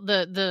into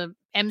the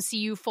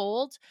MCU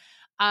fold.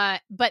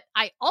 But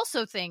I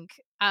also think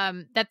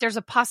that there's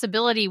a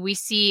possibility we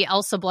see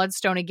Elsa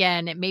Bloodstone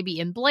again, maybe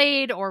in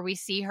Blade, or we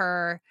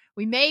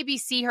maybe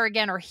see her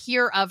again or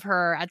hear of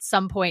her at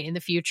some point in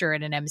the future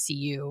in an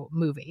MCU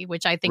movie,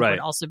 which I think would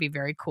also be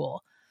very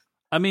cool.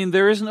 I mean,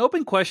 there is an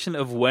open question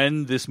of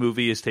when this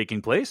movie is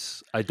taking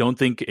place. I don't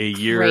think a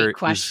year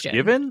is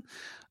given.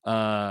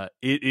 It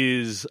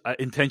is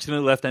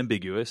intentionally left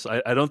ambiguous.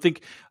 I don't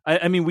think.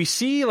 I mean, we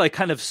see like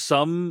kind of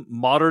some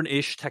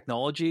modern-ish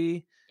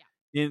technology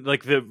in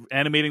like the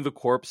animating the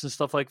corpse and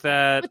stuff like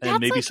that, and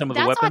maybe like, some of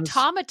the weapons. That's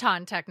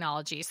automaton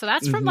technology, so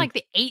that's from like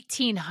the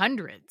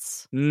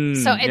 1800s.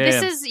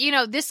 This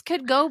is this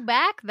could go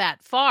back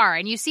that far,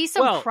 and you see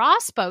some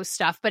crossbow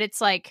stuff, but it's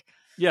like.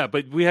 Yeah,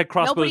 but we had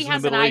crossbows in the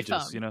Middle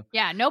Ages,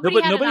 Yeah,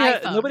 nobody has an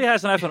iPhone. Nobody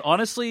has an iPhone.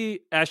 Honestly,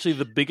 actually,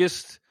 the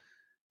biggest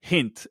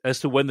hint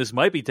as to when this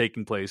might be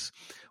taking place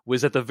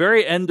was at the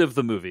very end of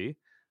the movie.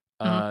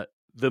 The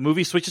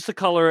movie switches to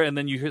color, and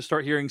then you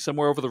start hearing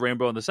 "Somewhere Over the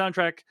Rainbow" on the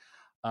soundtrack.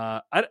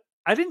 I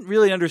didn't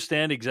really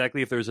understand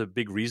exactly if there's a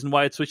big reason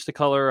why it switched to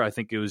color. I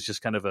think it was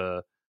just kind of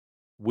a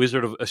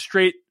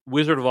straight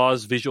Wizard of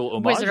Oz visual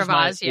homage. Wizard of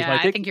Oz, yeah,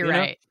 I think you're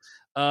right.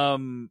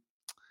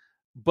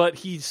 But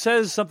he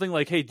says something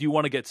like, "Hey, do you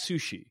want to get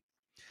sushi?"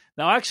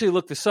 Now, I actually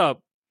looked this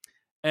up,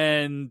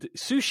 and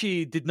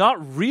sushi did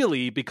not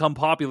really become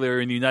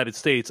popular in the United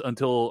States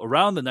until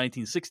around the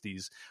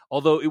 1960s,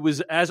 although it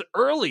was as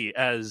early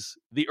as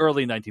the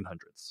early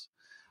 1900s.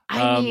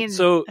 I mean,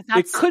 so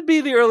it could be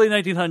the early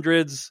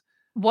 1900s.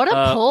 What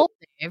a pull,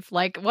 Dave!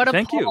 Like, what a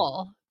thank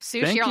pull!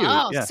 You. Sushi,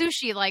 yeah.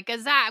 Sushi! Like,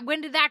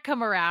 when did that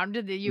come around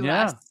to the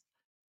U.S.?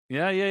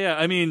 Yeah.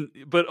 I mean,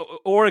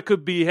 or it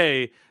could be,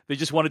 hey, they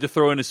just wanted to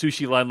throw in a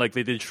sushi line like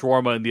they did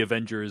shawarma in the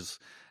Avengers,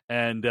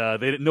 and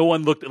no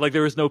one looked like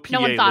there was no PA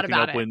looking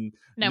up when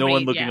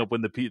looking up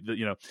when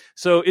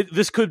So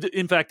this could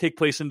in fact take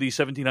place in the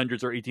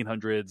 1700s or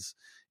 1800s,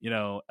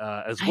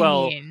 as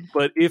well.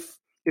 But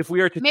if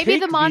we are to maybe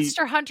take the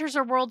monster hunters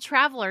or world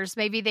travelers,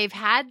 maybe they've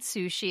had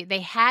sushi.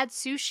 They had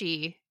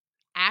sushi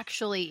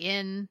actually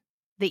in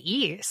the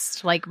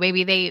East, like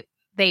maybe they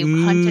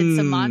hunted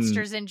some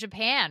monsters in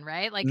Japan,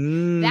 right? Like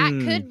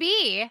that could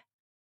be.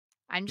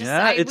 I'm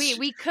just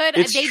we could.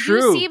 They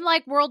do seem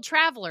like world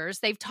travelers.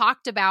 They've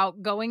talked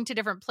about going to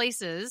different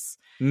places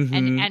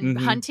and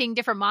hunting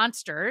different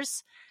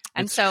monsters.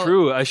 And it's so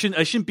true. I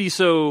shouldn't be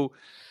so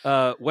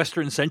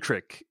Western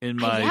centric in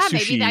my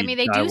sushi maybe. I mean,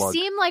 they dialogue. do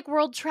seem like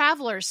world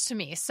travelers to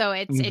me. So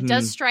it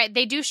does strike.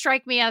 They do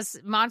strike me as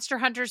monster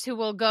hunters who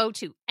will go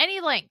to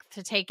any length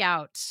to take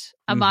out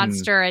a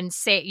monster and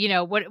say,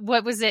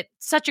 what was it?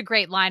 Such a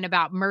great line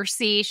about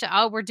mercy.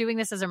 Oh, we're doing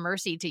this as a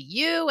mercy to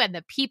you and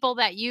the people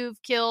that you've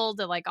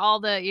killed, and like all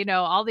the,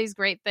 all these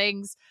great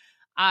things.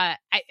 I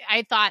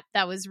thought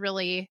that was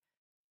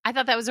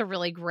a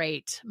really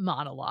great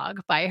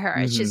monologue by her.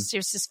 It's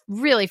just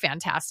really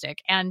fantastic.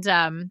 And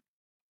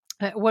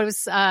what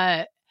was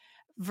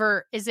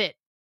is it?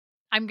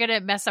 I'm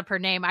gonna mess up her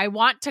name. I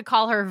want to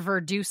call her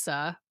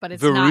Verdusa, but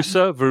it's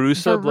Verussa. not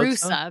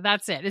Verussa.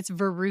 That's it. It's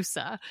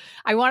Verussa.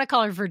 I want to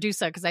call her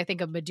Verdusa because I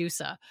think of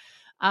Medusa.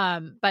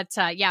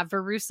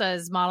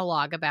 Verussa's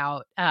monologue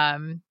about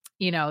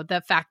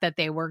the fact that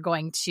they were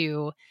going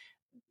to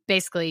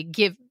basically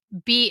give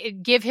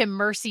him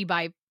mercy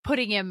by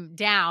putting him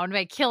down,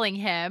 by killing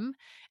him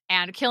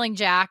and killing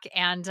Jack,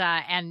 and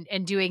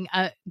doing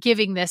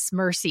giving this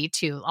mercy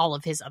to all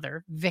of his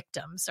other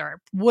victims or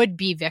would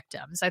be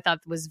victims. I thought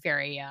was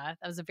that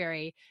was a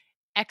very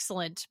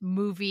excellent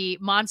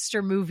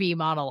monster movie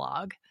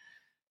monologue.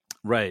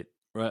 Right.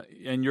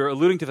 And you're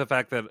alluding to the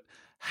fact that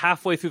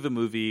halfway through the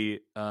movie,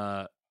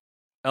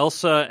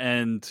 Elsa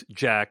and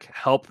Jack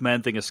help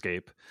Man-Thing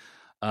escape,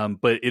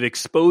 but it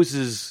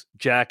exposes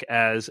Jack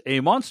as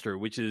a monster,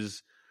 which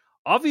is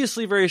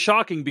obviously very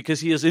shocking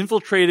because he has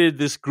infiltrated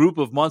this group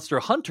of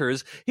monster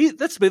hunters.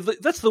 That's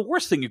the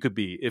worst thing you could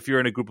be if you're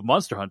in a group of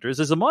monster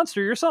hunters, is a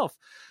monster yourself.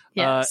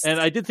 Yes. And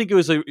I did think it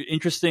was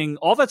interesting.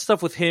 All that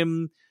stuff with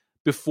him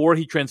before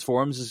he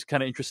transforms is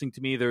kind of interesting to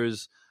me.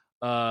 There's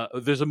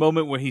a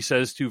moment when he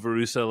says to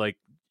Verussa, like,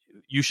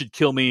 you should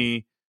kill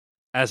me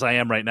as I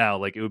am right now.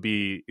 Like it would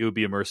be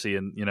a mercy.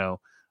 And,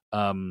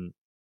 and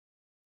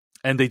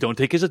they don't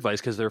take his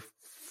advice because they're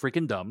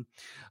freaking dumb.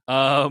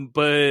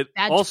 But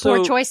also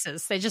poor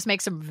choices. They just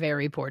make some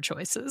very poor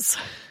choices.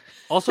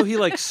 Also, he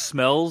like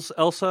smells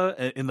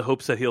Elsa in the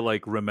hopes that he'll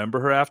like remember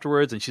her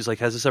afterwards. And she's like,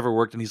 has this ever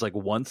worked? And he's like,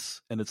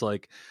 once. And it's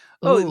like,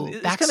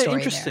 it's kind of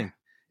interesting.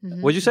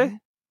 Mm-hmm. What'd you say?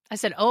 I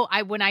said,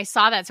 when I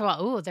saw that,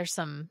 there's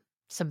some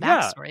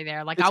backstory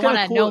there. Like, I want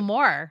to know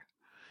more.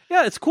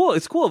 Yeah, it's cool.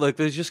 It's cool. Like,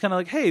 there's just kind of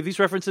like, hey, these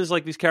references,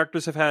 like these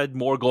characters have had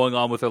more going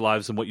on with their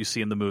lives than what you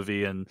see in the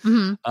movie, and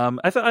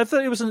I thought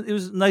it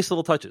was nice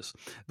little touches.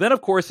 Then,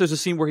 of course, there's a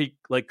scene where he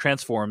like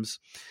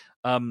transforms.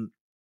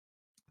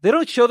 They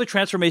don't show the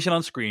transformation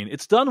on screen.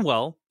 It's done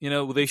well.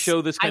 They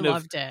show this kind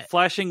of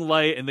flashing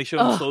light, and they show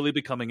him slowly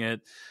becoming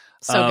it.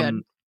 So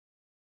good.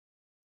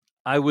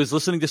 I was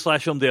listening to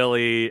Slash Film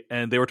Daily,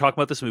 and they were talking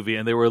about this movie,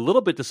 and they were a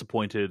little bit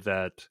disappointed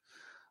that.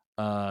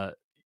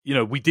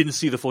 We didn't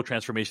see the full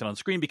transformation on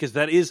screen because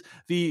that is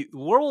the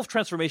werewolf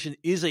transformation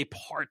is a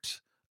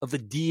part of the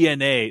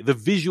DNA, the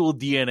visual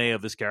DNA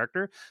of this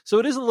character. So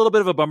it is a little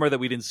bit of a bummer that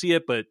we didn't see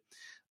it, but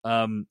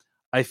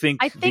I think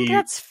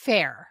that's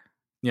fair.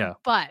 Yeah.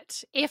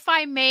 But if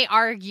I may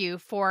argue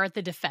for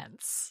the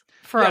defense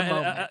for a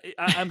moment.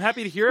 I'm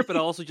happy to hear it, but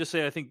I'll also just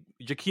say I think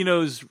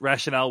Giacchino's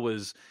rationale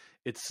was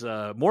it's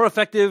more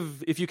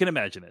effective if you can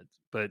imagine it.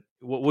 But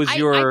what was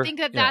your... I think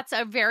that's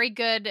a very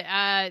good...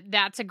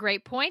 that's a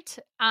great point.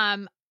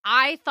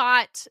 I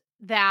thought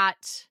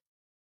that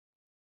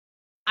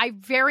I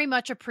very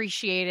much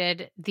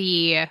appreciated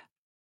the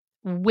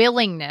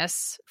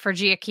willingness for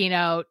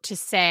Giacchino to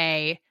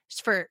say...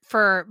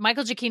 For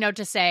Michael Giacchino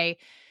to say,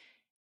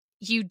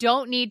 you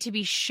don't need to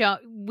be shown...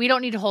 We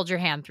don't need to hold your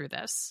hand through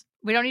this.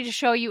 We don't need to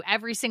show you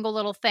every single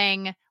little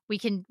thing. We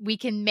can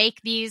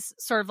make these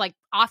sort of like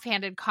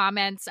offhanded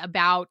comments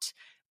about...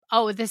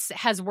 this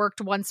has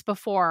worked once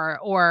before,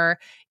 or,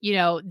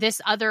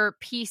 this other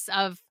piece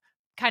of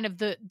kind of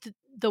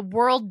the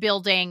world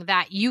building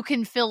that you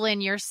can fill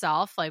in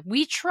yourself. Like,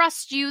 we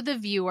trust you, the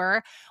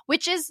viewer,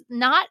 which is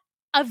not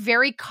a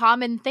very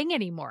common thing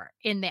anymore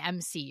in the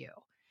MCU.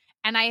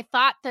 And I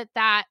thought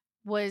that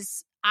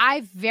was,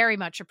 I very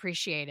much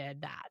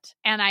appreciated that.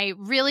 And I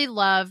really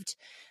loved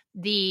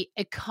the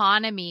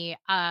economy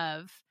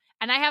of,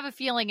 and I have a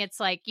feeling it's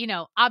like,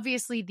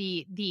 obviously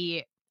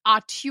the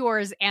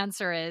auteur's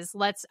answer is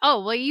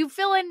you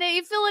fill it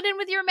in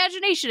with your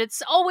imagination.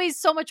 It's always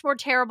so much more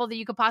terrible than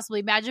you could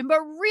possibly imagine. But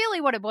really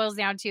what it boils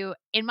down to,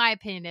 in my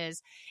opinion,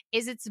 is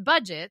its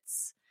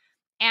budgets.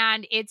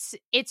 And it's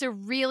a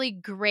really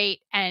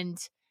great and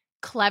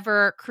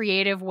clever,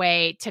 creative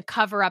way to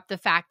cover up the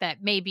fact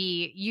that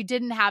maybe you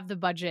didn't have the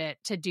budget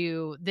to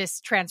do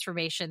this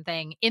transformation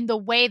thing in the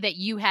way that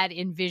you had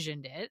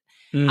envisioned it.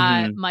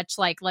 Much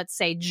like, let's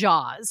say,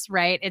 Jaws,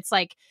 right? It's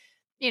like,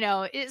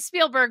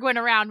 Spielberg went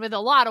around with a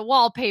lot of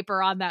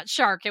wallpaper on that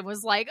shark. It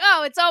was like,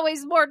 it's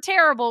always more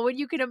terrible when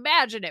you can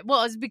imagine it.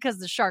 Well, it's because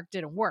the shark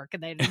didn't work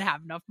and they didn't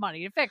have enough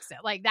money to fix it.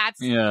 Like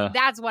that's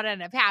what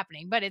ended up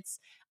happening. But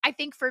I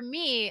think for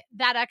me,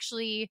 that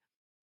actually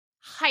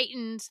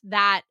heightened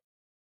that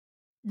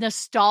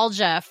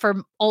nostalgia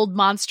for old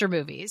monster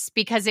movies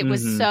because it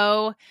was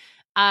so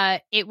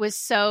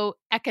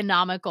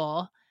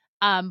economical,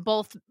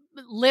 both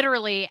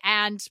literally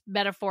and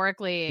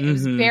metaphorically. It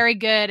was very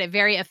good and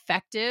very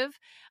effective.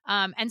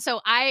 And so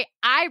I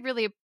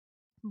really,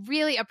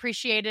 really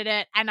appreciated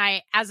it. And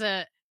I, as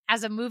a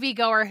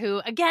moviegoer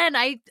who, again,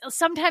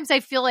 sometimes I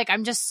feel like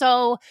I'm just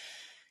so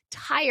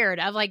tired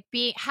of like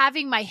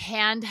having my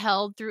hand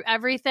held through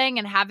everything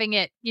and having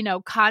it,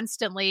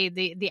 constantly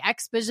the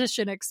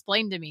exposition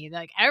explained to me.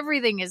 Like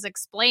everything is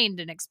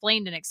explained and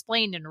explained and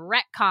explained and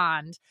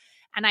retconned.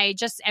 And I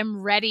just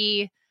am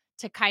ready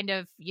to kind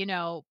of,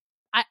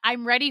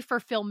 I'm ready for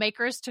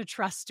filmmakers to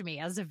trust me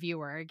as a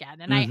viewer again.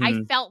 And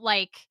I felt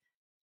like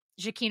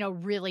Giacchino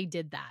really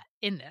did that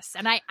in this.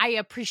 And I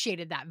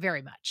appreciated that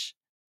very much.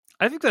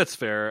 I think that's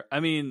fair. I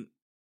mean,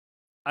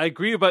 I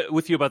agree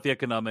with you about the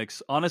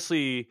economics.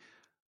 Honestly,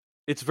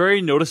 it's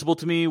very noticeable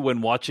to me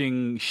when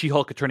watching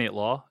She-Hulk Attorney at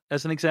Law,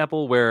 as an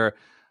example, where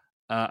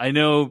I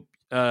know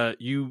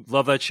you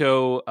love that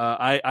show.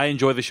 I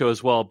enjoy the show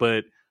as well,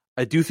 but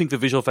I do think the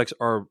visual effects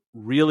are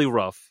really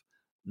rough.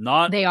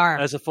 They are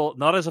as a fault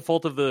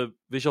of the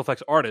visual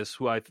effects artists,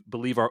 who I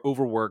believe are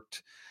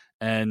overworked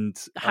and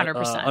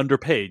 100%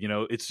 underpaid.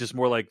 It's just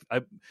more like,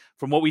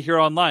 from what we hear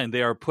online,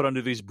 they are put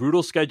under these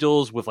brutal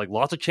schedules with like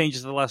lots of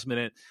changes at the last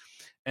minute.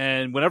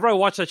 And whenever I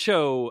watch that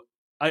show,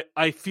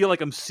 I feel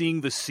like I'm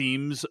seeing the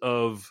seams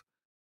of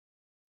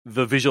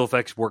the visual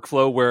effects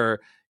workflow, where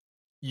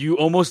you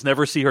almost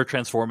never see her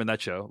transform in that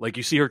show. Like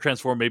you see her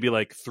transform maybe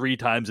like 3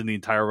 times in the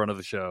entire run of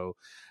the show.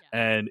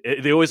 Yeah. And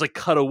they always like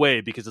cut away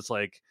because it's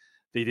like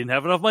they didn't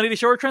have enough money to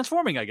show her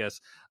transforming, I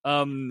guess.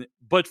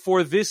 But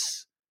for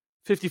this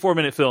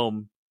 54-minute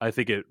film, I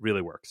think it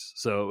really works.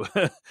 So,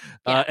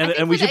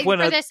 and we should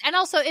point out this, and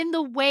also in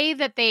the way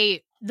that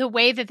they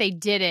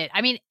did it.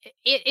 I mean,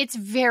 it's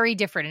very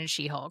different in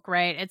She-Hulk,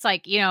 right? It's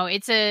like,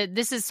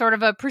 this is sort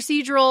of a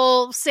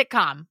procedural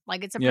sitcom.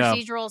 Like it's a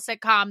procedural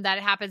sitcom that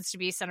happens to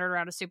be centered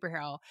around a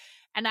superhero.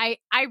 And I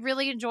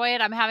really enjoy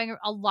it. I'm having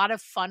a lot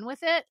of fun with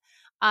it.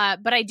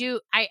 But I do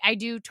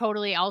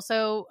totally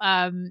also,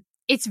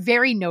 it's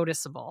very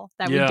noticeable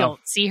that we don't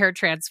see her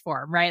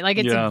transform, right? Like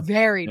it's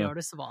very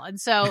noticeable. And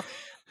so,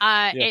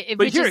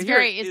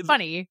 it's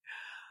funny.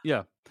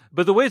 Yeah.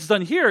 But the way it's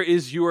done here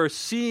is you are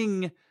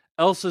seeing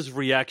Elsa's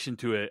reaction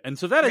to it. And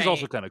so that is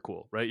also kind of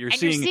cool, right? You're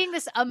seeing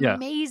this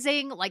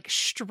amazing like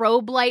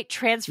strobe light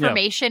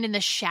transformation in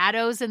the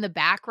shadows in the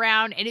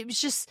background. And it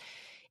was just,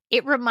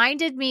 it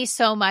reminded me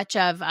so much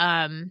of,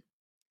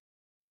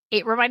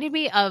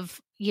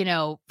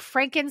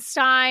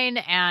 Frankenstein.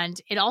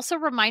 And it also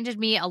reminded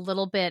me a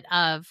little bit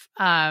of,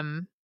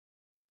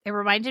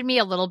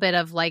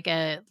 like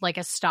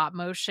a stop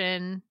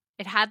motion.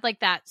 It had like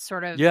that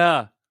sort of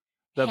the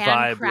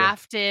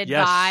handcrafted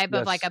vibe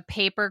of like a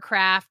paper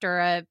craft or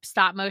a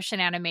stop motion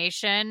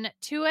animation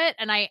to it.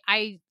 And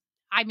I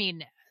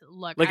mean,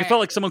 look, like it felt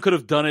like someone could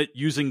have done it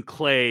using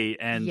clay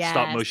and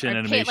stop motion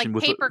animation,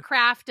 like paper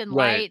craft and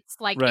lights.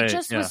 Like it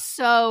just was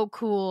so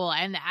cool.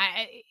 And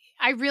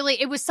I really,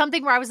 it was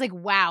something where I was like,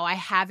 wow, I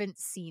haven't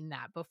seen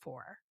that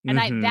before. And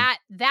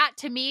that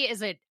to me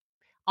is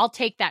I'll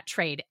take that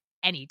trade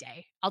any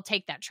day. I'll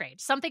take that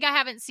trade. Something I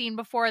haven't seen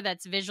before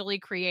that's visually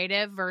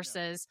creative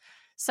versus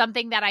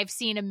something that I've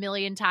seen a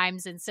million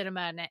times in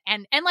cinema.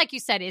 And like you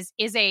said,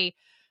 is a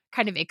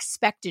kind of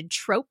expected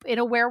trope in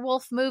a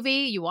werewolf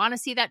movie. You want to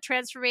see that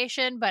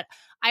transformation. But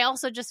I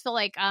also just feel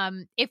like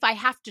if I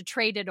have to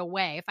trade it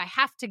away, if I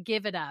have to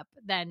give it up,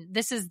 then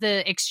this is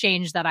the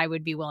exchange that I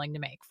would be willing to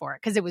make for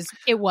it. Because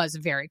it was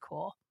very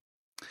cool.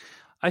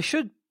 I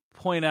should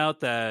point out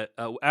that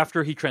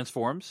after he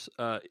transforms,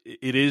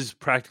 it is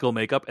practical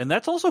makeup, and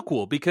that's also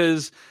cool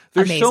because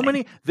there's so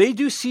many. They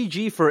do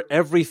CG for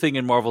everything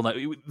in Marvel now.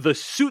 The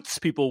suits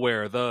people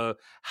wear, the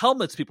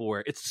helmets people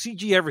wear, it's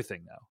CG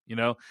everything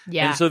now.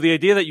 Yeah. And so the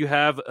idea that you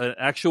have an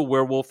actual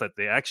werewolf that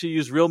they actually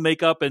use real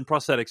makeup and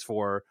prosthetics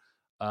for,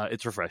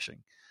 it's refreshing.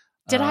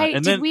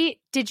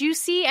 Did you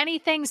see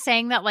anything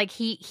saying that like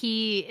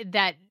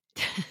that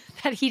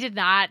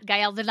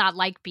Gael did not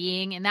like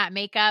being in that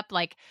makeup,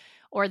 like?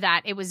 Or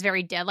that it was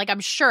very like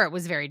I'm sure it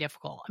was very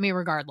difficult. I mean,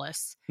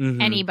 regardless,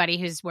 anybody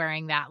who's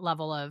wearing that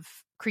level of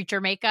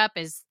creature makeup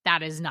is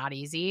not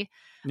easy.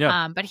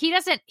 Yeah. But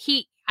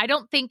I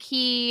don't think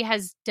he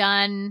has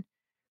done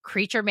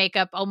creature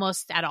makeup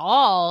almost at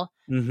all.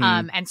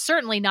 And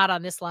certainly not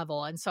on this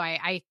level. And so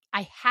I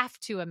have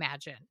to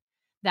imagine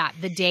that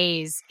the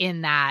days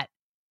in that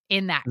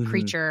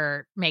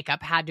creature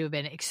makeup had to have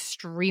been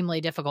extremely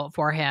difficult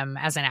for him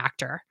as an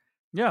actor.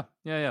 Yeah.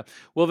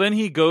 Well, then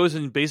he goes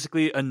and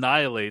basically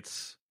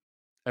annihilates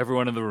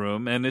everyone in the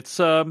room, and it's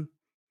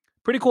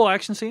pretty cool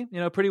action scene.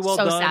 Pretty well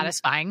done. So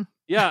satisfying.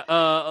 Yeah.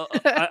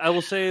 I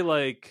will say,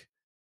 like,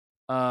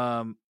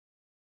 the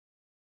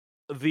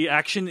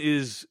action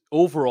is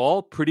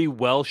overall pretty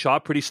well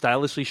shot, pretty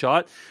stylishly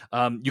shot.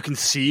 You can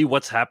see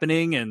what's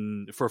happening,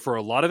 and for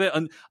a lot of it,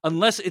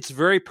 unless it's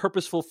very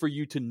purposeful for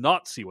you to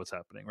not see what's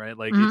happening, right?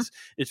 Like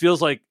it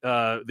feels like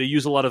they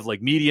use a lot of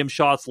like medium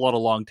shots, a lot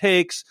of long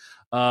takes.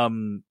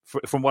 From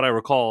what I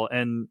recall,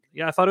 and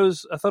I thought it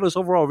was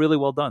overall really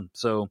well done.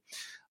 So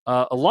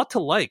a lot to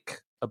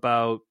like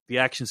about the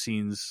action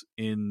scenes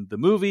in the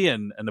movie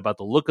and about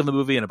the look of the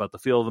movie and about the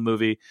feel of the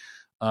movie.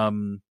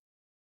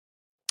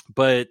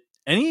 But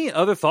any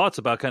other thoughts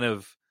about kind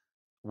of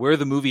where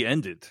the movie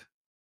ended?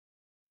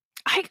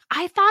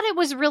 I thought it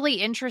was really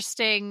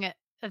interesting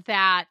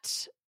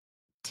that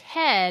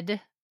Ted,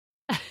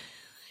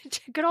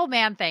 good old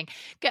man thing,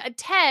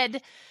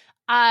 Ted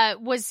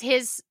was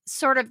his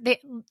sort of,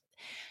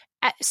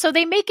 so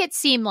they make it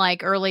seem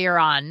like earlier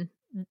on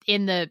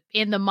in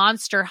the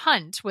monster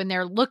hunt, when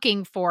they're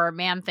looking for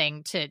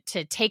Man-Thing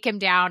to take him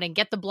down and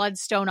get the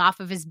bloodstone off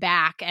of his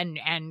back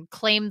and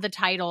claim the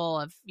title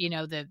of, you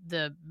know,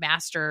 the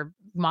master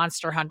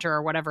monster hunter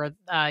or whatever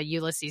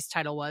Ulysses'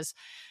 title was.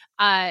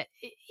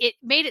 It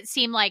made it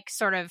seem like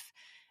sort of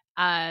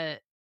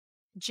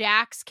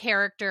Jack's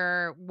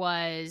character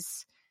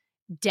was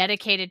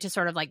dedicated to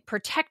sort of like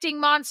protecting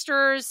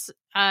monsters,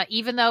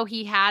 even though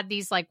he had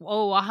these like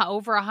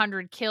over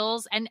 100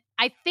 kills. And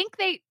I think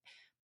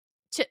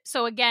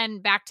so again,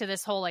 back to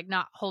this whole like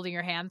not holding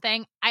your hand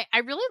thing, I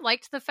really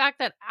liked the fact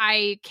that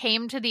I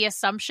came to the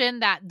assumption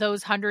that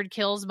those 100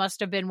 kills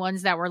must have been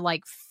ones that were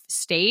like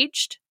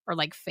staged or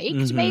like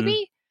faked,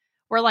 maybe,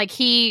 where like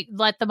he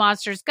let the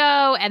monsters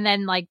go and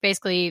then like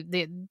basically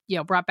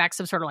brought back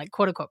some sort of like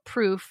quote unquote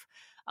proof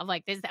of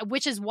like this,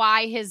 which is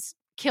why his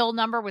kill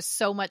number was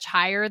so much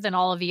higher than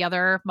all of the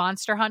other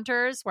monster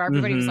hunters, where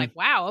everybody was like,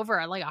 wow,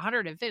 over like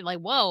 150, like,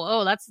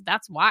 whoa,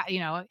 that's why, you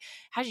know,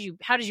 how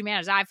did you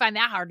manage that? I find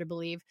that hard to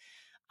believe.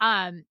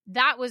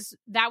 That was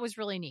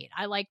really neat.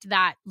 I liked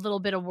that little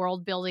bit of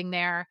world building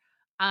there.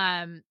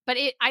 But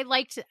I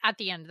liked at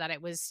the end that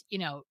it was, you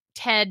know,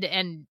 Ted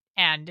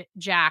and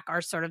Jack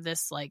are sort of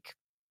this like,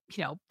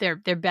 you know,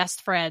 they're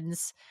best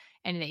friends,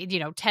 and you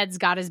know, Ted's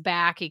got his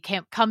back. He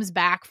comes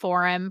back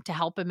for him to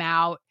help him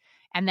out.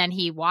 And then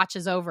he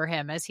watches over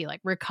him as he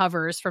like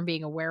recovers from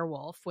being a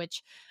werewolf,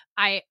 which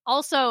I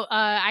also,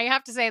 I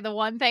have to say the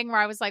one thing where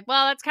I was like,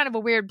 well, that's kind of a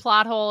weird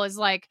plot hole is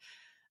like,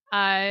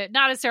 not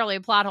necessarily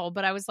a plot hole,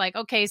 but I was like,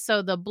 okay,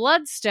 so the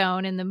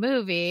bloodstone in the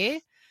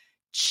movie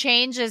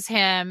changes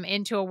him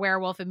into a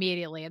werewolf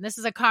immediately. And this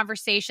is a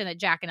conversation that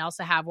Jack and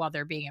Elsa have while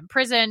they're being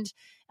imprisoned.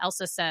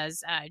 Elsa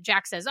says,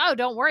 Jack says, oh,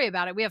 don't worry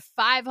about it. We have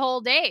 5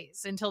 whole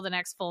days until the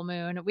next full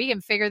moon. We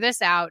can figure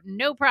this out.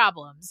 No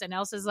problems. And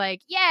Elsa's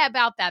like, yeah,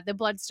 about that. The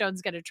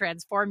bloodstone's going to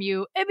transform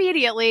you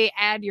immediately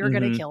and you're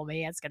going to kill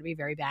me. It's going to be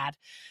very bad.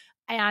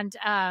 And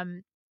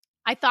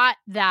I thought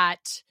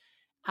that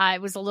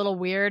it was a little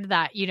weird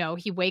that, you know,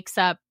 he wakes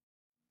up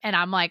and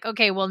I'm like,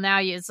 okay, well now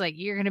it's like,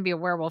 you're going to be a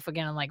werewolf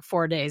again in like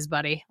 4 days,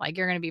 buddy. Like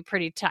you're going to be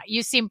pretty tired.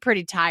 You seem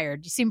pretty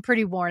tired. You seem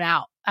pretty worn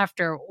out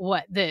after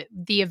what the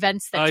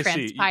events that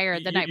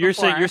transpired the night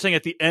before. You're saying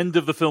at the end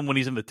of the film when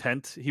he's in the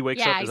tent, he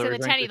wakes up? Yeah, he's in the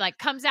tent. He like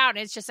comes out and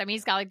it's just, I mean,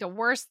 he's got like the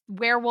worst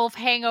werewolf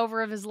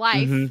hangover of his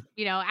life,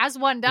 you know, as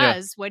one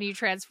does when you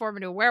transform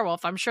into a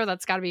werewolf. I'm sure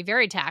that's got to be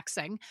very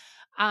taxing.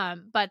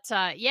 But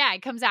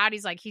it comes out.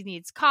 He's like, he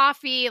needs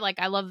coffee. Like,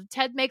 I love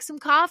Ted makes him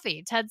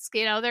coffee. Ted's,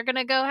 you know, they're going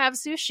to go have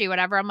sushi,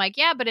 whatever. I'm like,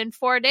 yeah, but in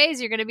 4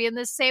 days, you're going to be in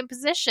this same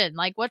position.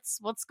 Like, what's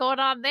going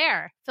on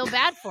there? Feel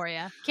bad for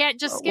you. Can't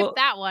just skip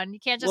that one. You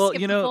can't just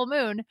skip the full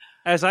moon.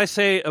 As I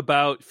say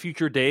about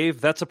future Dave,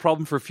 that's a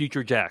problem for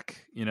future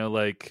Jack. You know,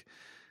 like,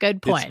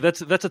 good point.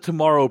 That's a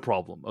tomorrow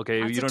problem.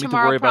 Okay. That's you don't need to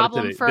worry about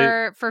it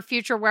today. For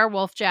future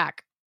werewolf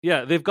Jack.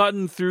 Yeah, they've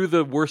gotten through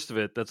the worst of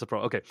it. That's a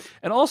problem. Okay.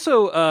 And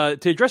also,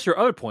 to address your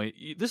other point,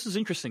 this is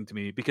interesting to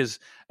me because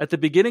at the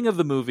beginning of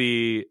the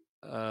movie,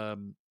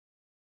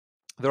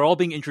 they're all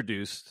being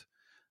introduced.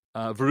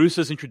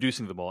 Verusa's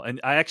introducing them all.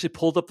 And I actually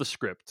pulled up the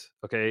script,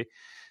 okay?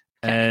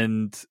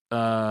 And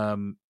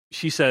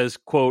she says,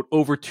 quote,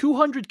 over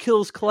 200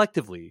 kills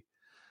collectively.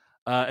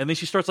 And then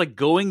she starts like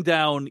going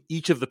down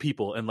each of the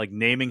people and like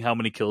naming how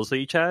many kills they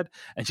each had.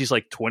 And she's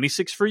like,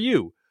 26 for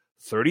you,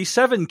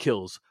 37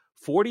 kills,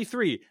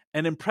 43,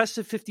 an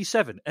impressive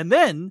 57. And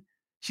then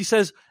she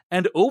says,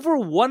 and over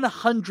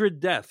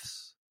 100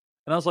 deaths.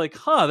 And I was like,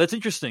 that's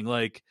interesting.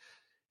 Like,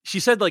 she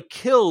said like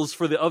kills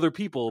for the other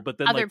people, but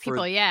then other like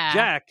people, for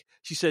Jack,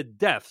 she said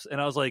deaths.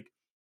 And I was like,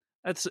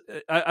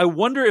 I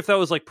wonder if that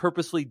was like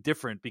purposely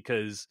different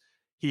because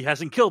he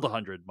hasn't killed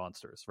 100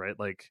 monsters, right?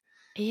 Like,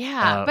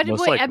 but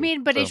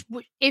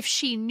if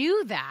she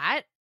knew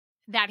that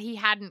he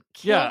hadn't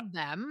killed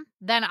them,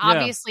 then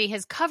obviously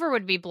his cover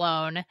would be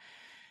blown.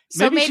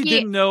 So maybe she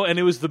didn't know, and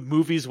it was the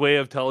movie's way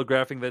of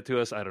telegraphing that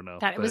to us. I don't know.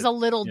 That it was a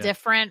little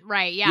different,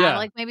 right? Yeah,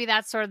 like maybe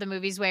that's sort of the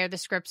movie's way or the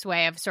script's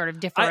way of sort of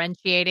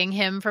differentiating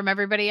him from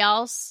everybody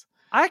else.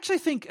 I actually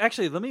think,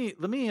 let me,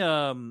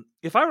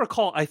 if I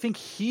recall, I think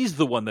he's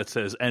the one that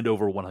says "and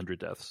over 100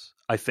 deaths."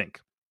 I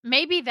think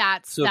maybe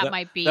that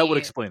might be that would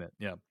explain it.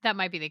 Yeah, that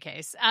might be the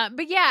case.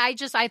 But yeah,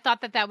 I thought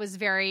that was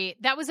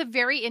a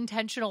very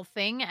intentional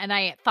thing, and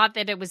I thought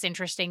that it was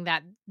interesting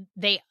that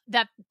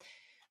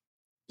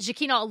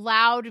Giacchino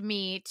allowed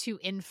me to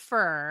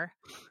infer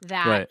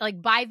that,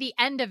 like, by the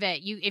end of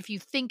it, if you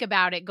think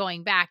about it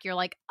going back, you're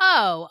like,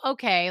 oh,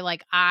 okay,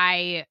 like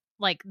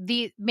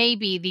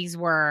maybe these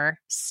were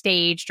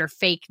staged or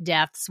fake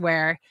deaths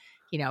where,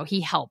 you know,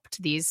 he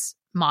helped these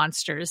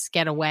monsters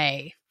get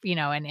away,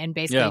 and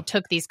basically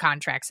took these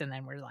contracts, and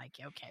then we're like,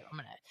 okay,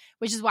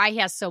 which is why he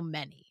has so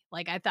many.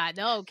 Like, I thought,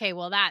 oh, okay,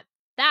 well that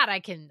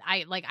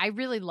I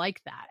really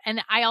like that.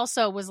 And I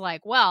also was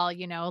like, well,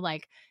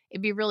 like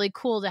it'd be really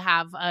cool to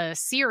have a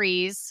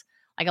series,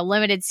 like a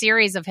limited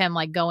series of him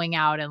like going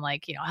out and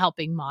like,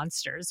 helping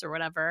monsters or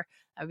whatever.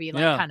 That'd be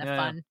like kind of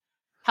fun.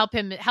 Help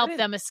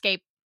them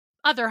escape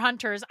other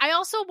hunters. I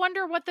also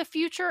wonder what the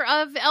future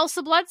of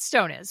Elsa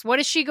Bloodstone is. What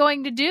is she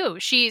going to do?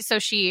 She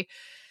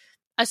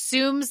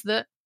assumes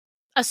the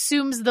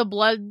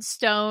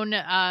Bloodstone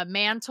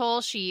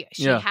mantle. She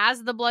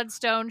has the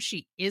Bloodstone.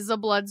 She is a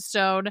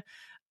Bloodstone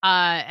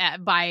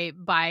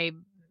by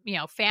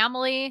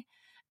family,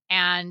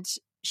 and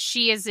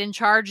she is in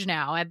charge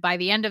now. By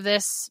the end of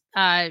this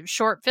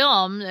short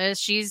film,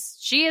 she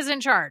is in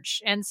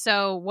charge. And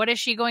so, what is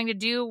she going to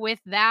do with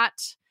that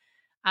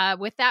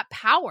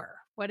power?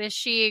 What is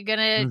she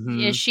gonna?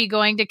 Is she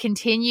going to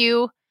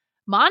continue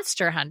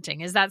monster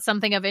hunting? Is that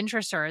something of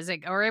interest to her?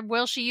 Or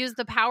will she use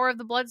the power of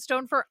the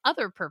Bloodstone for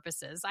other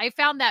purposes? I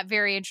found that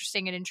very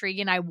interesting and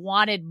intriguing. I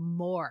wanted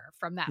more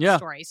from that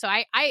story. So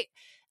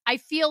I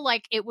feel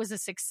like it was a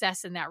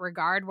success in that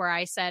regard, where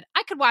I said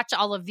I could watch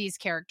all of these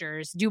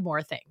characters do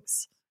more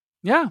things.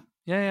 Yeah,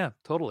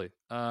 totally.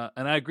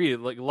 And I agree.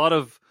 Like a lot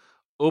of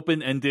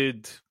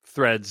open-ended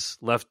threads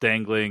left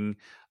dangling.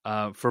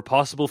 For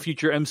possible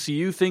future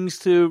MCU things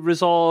to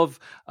resolve,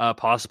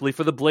 possibly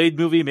for the Blade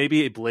movie.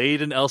 Maybe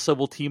Blade and Elsa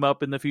will team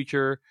up in the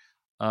future.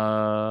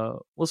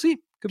 We'll see.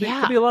 Could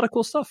be a lot of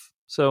cool stuff.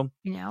 So,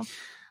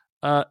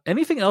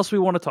 anything else we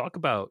want to talk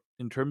about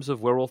in terms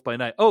of Werewolf by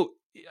Night? Oh,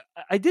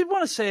 I did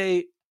want to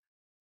say,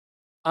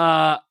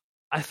 I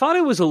thought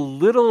it was a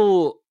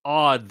little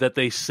odd that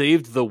they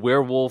saved the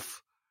werewolf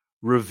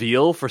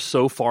reveal for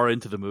so far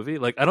into the movie.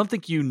 Like, I don't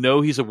think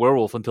he's a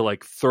werewolf until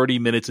like 30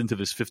 minutes into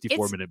this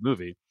 54-minute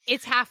movie.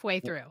 It's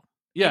halfway through.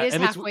 Yeah, it is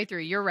halfway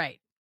through. You're right.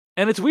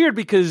 And it's weird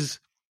because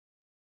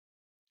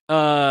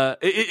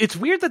it's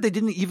weird that they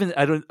didn't even.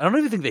 I don't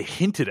even think they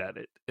hinted at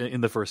it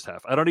in the first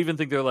half. I don't even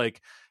think they're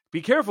like,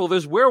 "Be careful,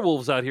 there's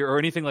werewolves out here" or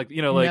anything like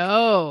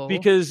No.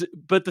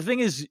 But the thing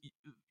is,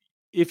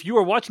 if you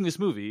are watching this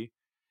movie,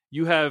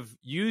 you have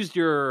used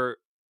your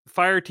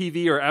Fire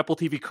TV or Apple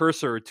TV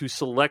cursor to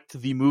select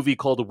the movie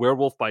called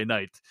Werewolf by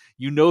Night.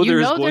 There's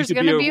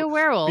going to be a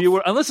werewolf.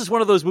 Unless it's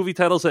one of those movie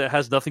titles that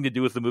has nothing to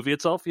do with the movie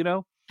itself,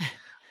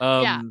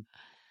 Yeah.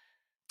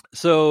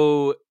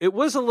 So it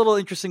was a little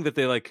interesting that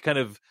they like kind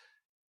of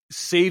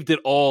saved it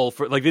all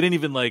for like, they didn't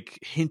even like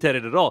hint at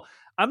it at all.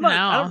 I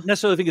don't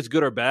necessarily think it's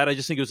good or bad. I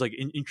just think it was like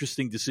an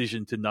interesting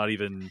decision to not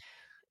even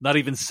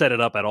set it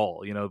up at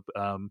all,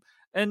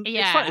 And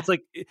it's fine. It's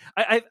like,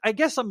 I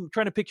guess I'm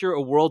trying to picture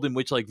a world in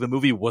which like the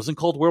movie wasn't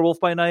called Werewolf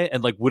by Night,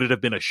 and like, would it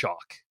have been a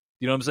shock?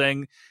 You know what I'm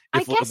saying?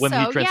 When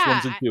he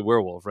transforms into a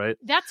werewolf, right?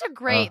 That's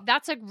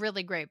a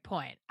really great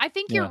point. I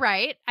think you're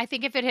right. I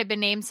think if it had been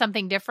named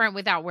something different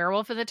without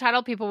werewolf in the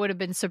title, people would have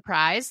been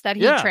surprised that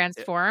he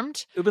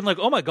transformed. It would have been like,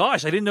 oh my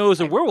gosh, I didn't know it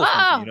was a werewolf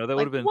movie. That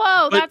would have been,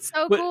 whoa, that's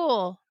so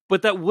cool.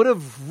 But that would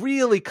have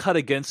really cut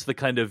against the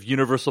kind of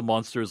Universal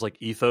Monsters like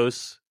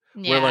ethos,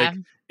 where like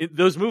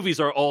those movies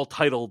are all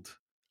titled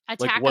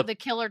Attack of the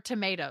Killer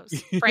Tomatoes,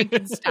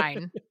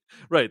 Frankenstein.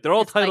 Right. They're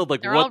all titled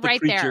like what the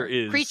creature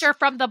is. Creature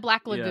from the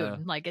Black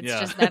Lagoon. Like it's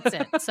just, that's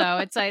it. So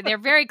it's like, they're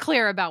very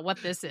clear about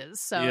what this is.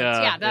 So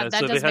that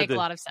so does make a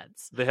lot of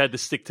sense. They had to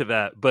stick to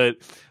that. But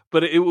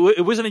it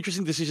was an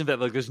interesting decision that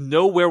like there's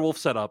no werewolf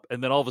setup,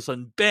 and then all of a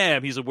sudden,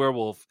 bam, he's a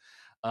werewolf.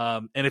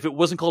 And if it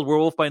wasn't called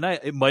Werewolf by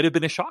Night, it might have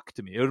been a shock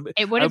to me.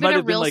 It would have been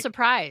a real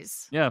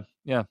surprise. Yeah.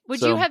 Would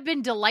you have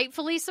been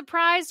delightfully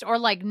surprised, or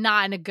like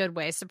not in a good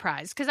way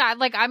surprised? Because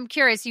I'm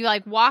curious. You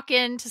like walk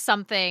into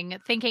something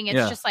thinking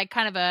it's just like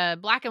kind of a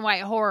black and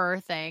white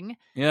horror thing.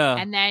 Yeah.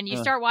 And then you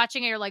start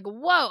watching it, you're like,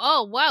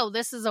 whoa,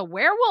 this is a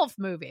werewolf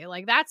movie.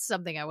 Like that's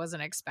something I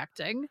wasn't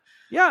expecting.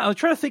 Yeah, I'm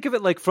trying to think of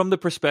it like from the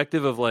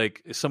perspective of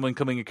like someone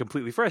coming in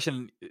completely fresh,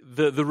 and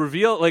the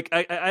reveal. Like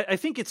I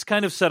think it's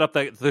kind of set up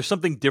that there's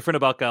something different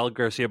about Gael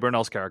Garcia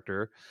Bernal's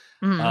character,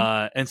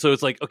 and so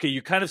it's like, okay,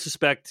 you kind of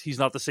suspect he's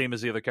not the same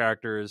as the other characters.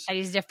 And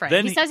he's different.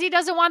 Then he says he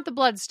doesn't want the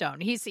Bloodstone.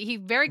 He's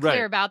very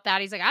clear about that.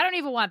 He's like, I don't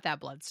even want that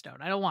Bloodstone.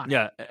 I don't want it.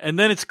 Yeah, and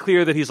then it's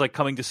clear that he's like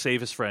coming to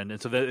save his friend,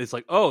 and so that it's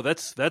like, oh,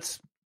 that's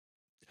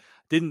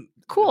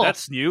cool.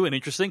 That's new and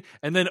interesting.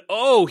 And then,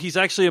 he's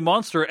actually a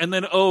monster. And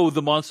then,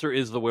 the monster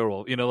is the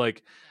werewolf.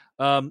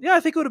 I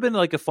think it would have been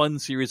like a fun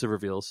series of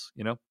reveals.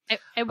 It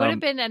would have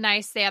been a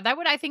nice,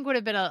 I think would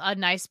have been a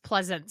nice,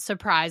 pleasant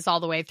surprise all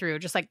the way through.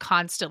 Just like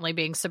constantly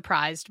being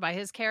surprised by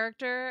his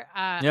character.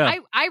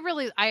 I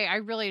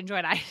really enjoyed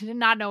it. I did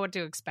not know what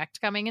to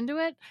expect coming into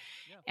it.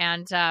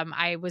 And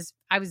I was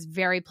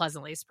very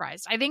pleasantly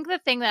surprised. I think the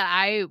thing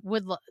that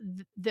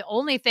the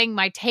only thing,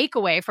 my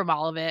takeaway from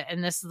all of it,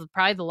 and this is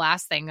probably the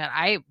last thing that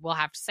I will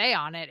have to say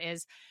on it,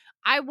 is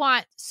I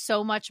want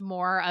so much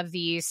more of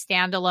these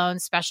standalone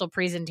special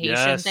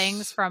presentation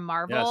things from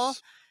Marvel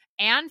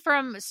and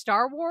from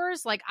Star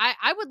Wars. Like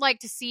I would like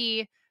to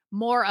see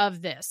more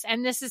of this.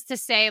 And this is to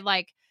say,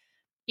 like,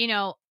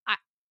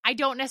 I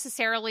don't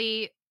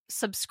necessarily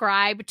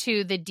subscribe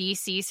to the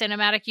DC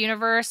cinematic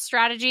universe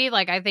strategy.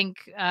 Like, I think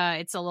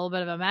it's a little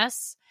bit of a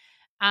mess.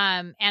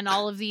 And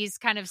all of these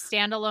kind of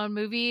standalone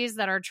movies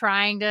that are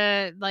trying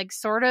to like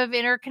sort of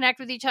interconnect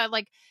with each other.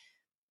 Like,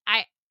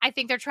 I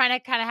think they're trying to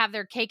kind of have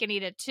their cake and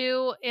eat it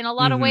too in a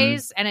lot of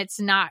ways. And it's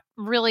not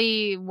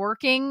really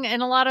working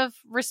in a lot of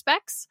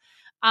respects.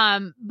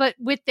 But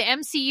with the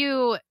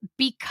MCU,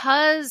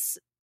 because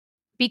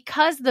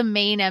the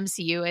main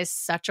MCU is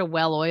such a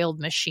well-oiled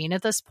machine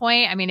at this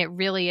point, I mean, it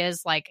really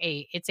is like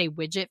it's a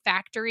widget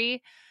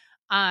factory.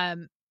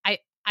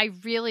 I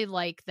really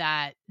like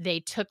that they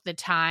took the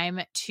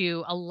time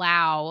to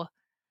allow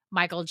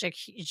Michael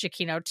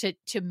Giacchino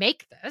to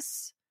make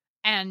this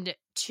and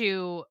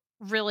to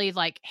really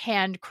like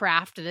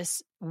handcraft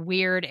this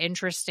weird,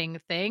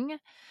 interesting thing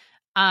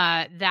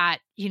that,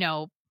 you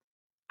know,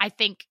 I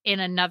think in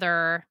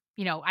another,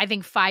 you know, I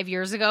think 5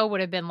 years ago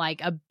would have been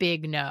like a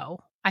big no.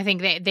 I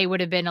think they would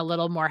have been a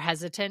little more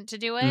hesitant to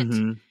do it.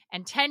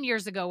 And 10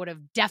 years ago would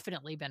have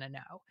definitely been a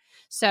no.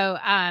 So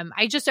I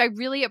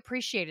really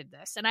appreciated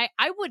this. And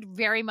I would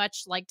very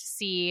much like to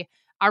see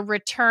a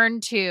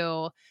return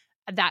to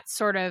that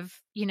sort of,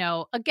 you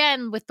know,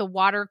 again, with the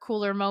water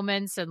cooler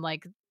moments and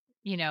like,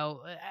 you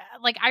know,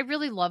 like I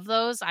really love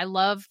those. I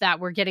love that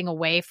we're getting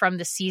away from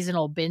the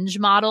seasonal binge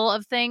model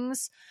of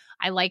things.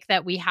 I like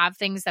that we have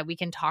things that we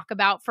can talk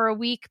about for a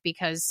week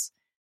because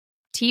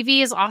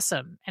TV is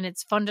awesome and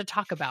it's fun to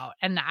talk about.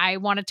 And I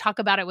want to talk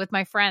about it with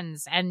my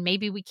friends, and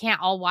maybe we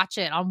can't all watch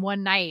it on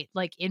one night,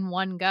 like in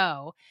one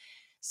go.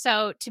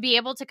 So to be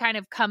able to kind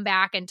of come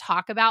back and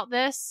talk about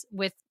this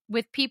with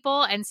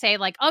people and say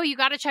like, oh, you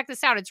got to check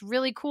this out. It's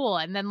really cool.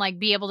 And then like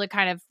be able to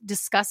kind of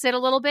discuss it a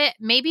little bit,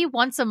 maybe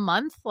once a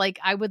month, like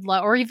I would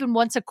love, or even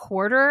once a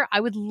quarter.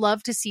 I would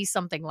love to see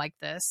something like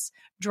this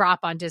drop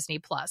on Disney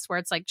Plus, where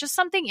it's like just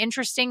something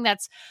interesting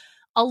that's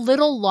a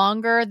little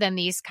longer than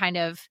these kind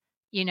of,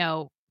 you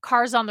know,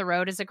 Cars on the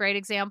Road is a great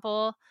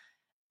example.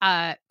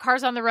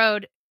 Cars on the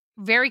Road,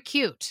 very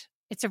cute.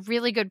 It's a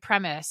really good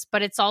premise,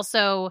 but it's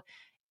also,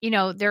 you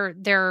know,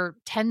 they're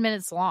 10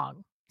 minutes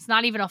long. It's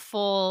not even a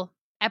full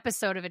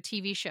episode of a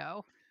TV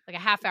show, like a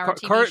half-hour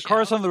TV show.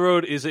 Cars on the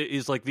Road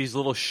is like these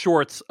little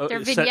shorts set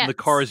in the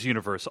Cars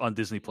universe on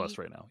Disney Plus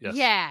right now.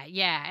 Yes.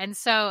 Yeah. And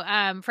so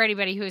for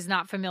anybody who is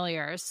not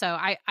familiar, so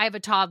I have a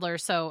toddler,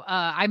 so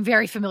I'm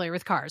very familiar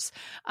with Cars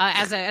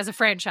as a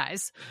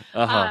franchise.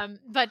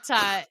 But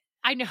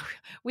I know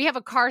we have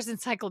a Cars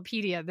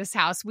encyclopedia in this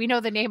house. We know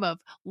the name of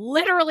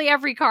literally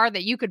every car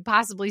that you could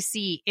possibly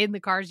see in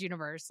the Cars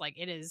universe. Like,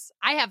 it is,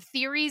 I have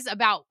theories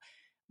about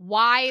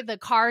why the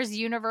Cars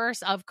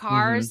universe of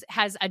Cars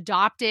has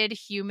adopted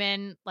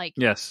human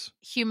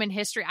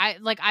history.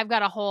 I've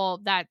got a whole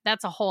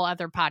that's a whole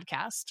other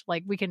podcast.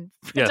 Like we can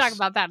talk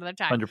about that another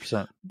time.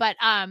 100%. But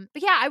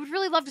yeah, I would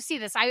really love to see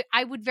this.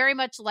 I would very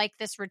much like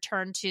this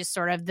return to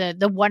sort of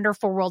the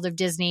wonderful world of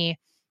Disney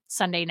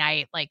Sunday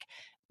night. Like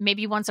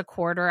maybe once a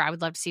quarter, I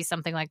would love to see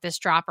something like this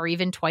drop, or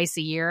even twice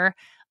a year.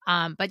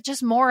 But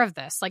just more of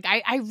this. Like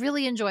I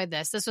really enjoyed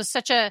this. This was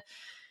such a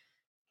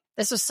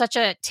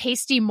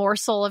tasty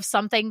morsel of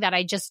something that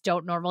I just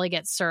don't normally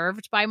get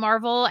served by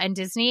Marvel and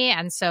Disney.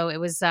 And so it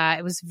was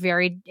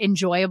very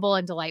enjoyable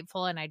and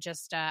delightful. And I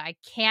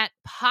can't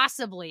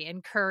possibly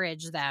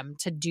encourage them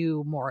to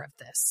do more of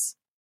this.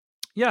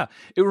 Yeah.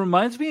 It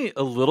reminds me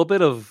a little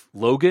bit of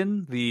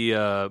Logan,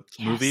 the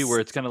movie, where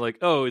it's kind of like,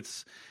 oh,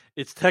 it's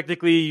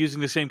technically using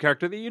the same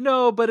character that you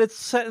know, but it's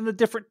set in a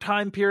different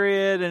time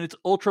period and it's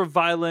ultra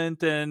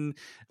violent, and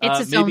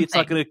maybe it's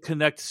not going to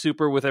connect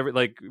super with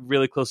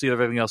really closely with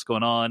everything else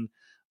going on.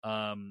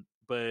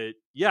 But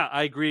yeah,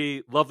 I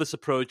agree. Love this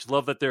approach.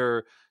 Love that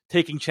they're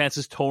taking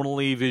chances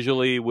tonally,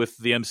 visually with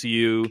the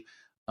MCU.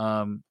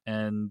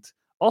 And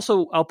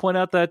also I'll point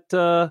out that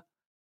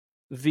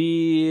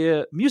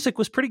the music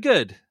was pretty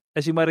good,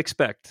 as you might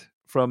expect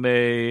from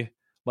a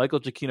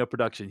Michael Giacchino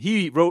production.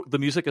 He wrote the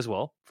music as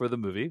well for the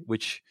movie,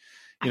 which,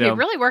 you know,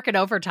 really working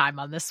overtime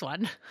on this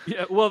one.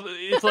 Yeah, well,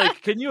 it's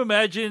like, can you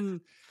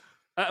imagine?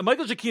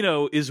 Michael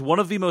Giacchino is one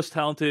of the most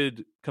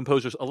talented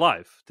composers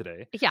alive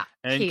today. Yeah,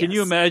 and can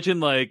you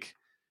imagine, like,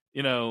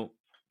 you know,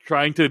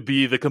 trying to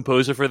be the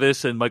composer for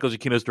this and Michael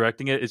Giacchino's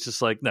directing it? It's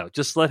just like, no,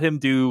 just let him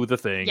do the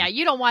thing. Yeah,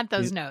 you don't want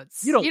those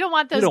notes. You don't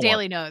want those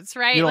daily notes,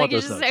 right? You don't like, want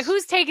it's those just notes. Like,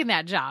 who's taking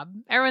that job?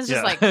 Everyone's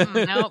just like,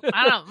 nope,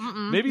 I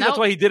don't. Maybe that's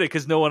why he did it,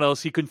 because no one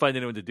else, he couldn't find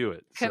anyone to do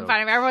it. Couldn't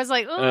find him. Everyone's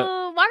like,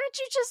 oh, why don't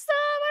you just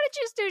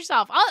do it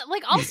yourself?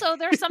 Also,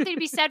 there's something to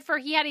be said for,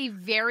 he had a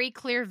very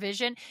clear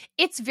vision.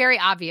 It's very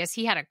obvious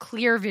he had a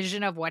clear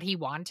vision of what he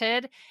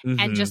wanted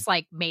and just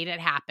like made it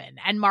happen.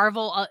 And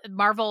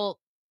Marvel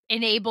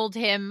enabled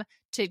him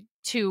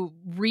to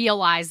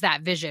realize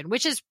that vision,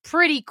 which is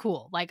pretty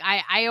cool. Like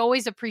I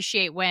always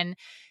appreciate when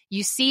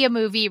you see a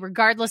movie,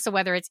 regardless of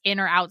whether it's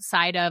in or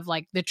outside of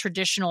like the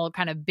traditional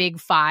kind of big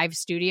five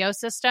studio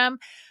system.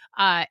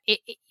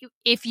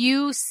 If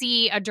you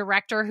see a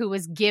director who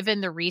was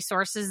given the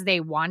resources they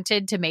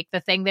wanted to make the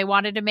thing they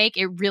wanted to make,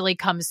 it really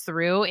comes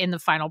through in the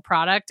final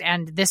product.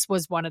 And this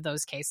was one of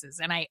those cases.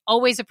 And I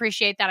always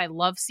appreciate that. I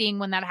love seeing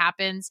when that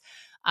happens.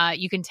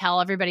 You can tell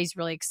everybody's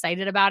really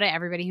excited about it.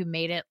 Everybody who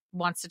made it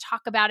wants to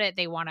talk about it.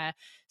 They want to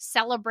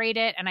celebrate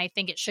it. And I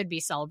think it should be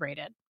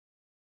celebrated.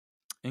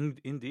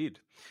 Indeed.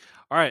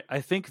 All right,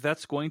 I think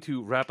that's going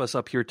to wrap us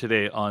up here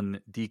today on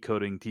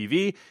Decoding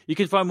TV. You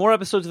can find more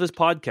episodes of this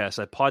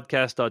podcast at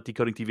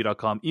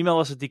podcast.decodingtv.com. Email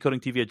us at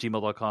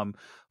decodingtv@gmail.com.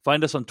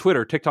 Find us on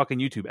Twitter, TikTok, and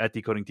YouTube at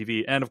Decoding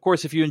TV. And of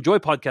course, if you enjoy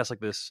podcasts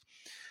like this,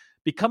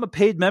 become a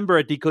paid member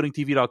at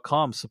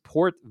decodingtv.com.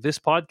 Support this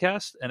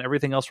podcast and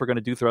everything else we're going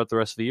to do throughout the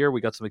rest of the year.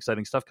 We got some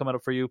exciting stuff coming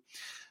up for you.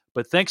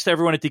 But thanks to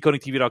everyone at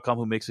decodingtv.com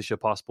who makes this show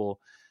possible.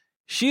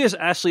 She is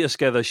Ashley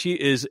Esqueda. She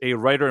is a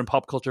writer and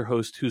pop culture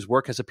host whose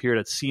work has appeared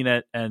at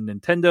CNET and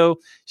Nintendo.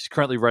 She's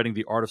currently writing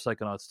The Art of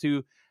Psychonauts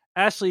 2.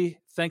 Ashley,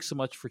 thanks so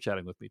much for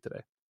chatting with me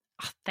today.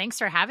 Thanks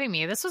for having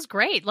me. This was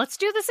great. Let's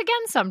do this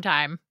again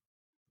sometime.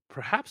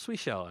 Perhaps we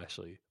shall,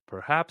 Ashley.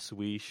 Perhaps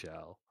we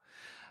shall.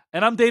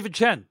 And I'm David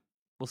Chen.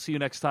 We'll see you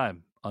next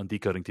time on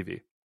Decoding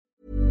TV.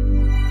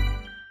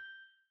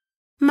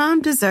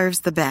 Mom deserves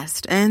the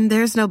best, and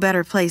there's no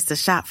better place to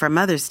shop for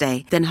Mother's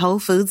Day than Whole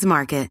Foods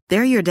Market.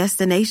 They're your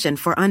destination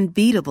for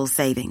unbeatable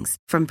savings,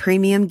 from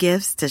premium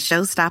gifts to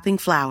show-stopping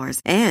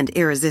flowers and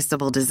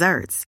irresistible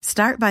desserts.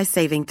 Start by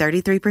saving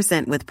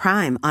 33% with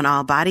Prime on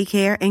all body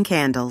care and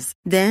candles.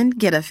 Then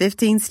get a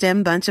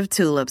 15-stem bunch of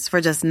tulips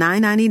for just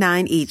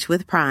 $9.99 each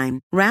with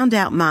Prime. Round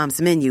out Mom's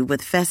menu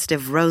with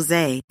festive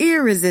rosé,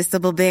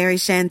 irresistible berry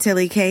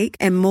chantilly cake,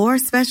 and more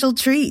special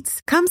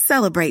treats. Come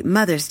celebrate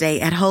Mother's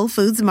Day at Whole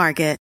Foods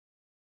Market.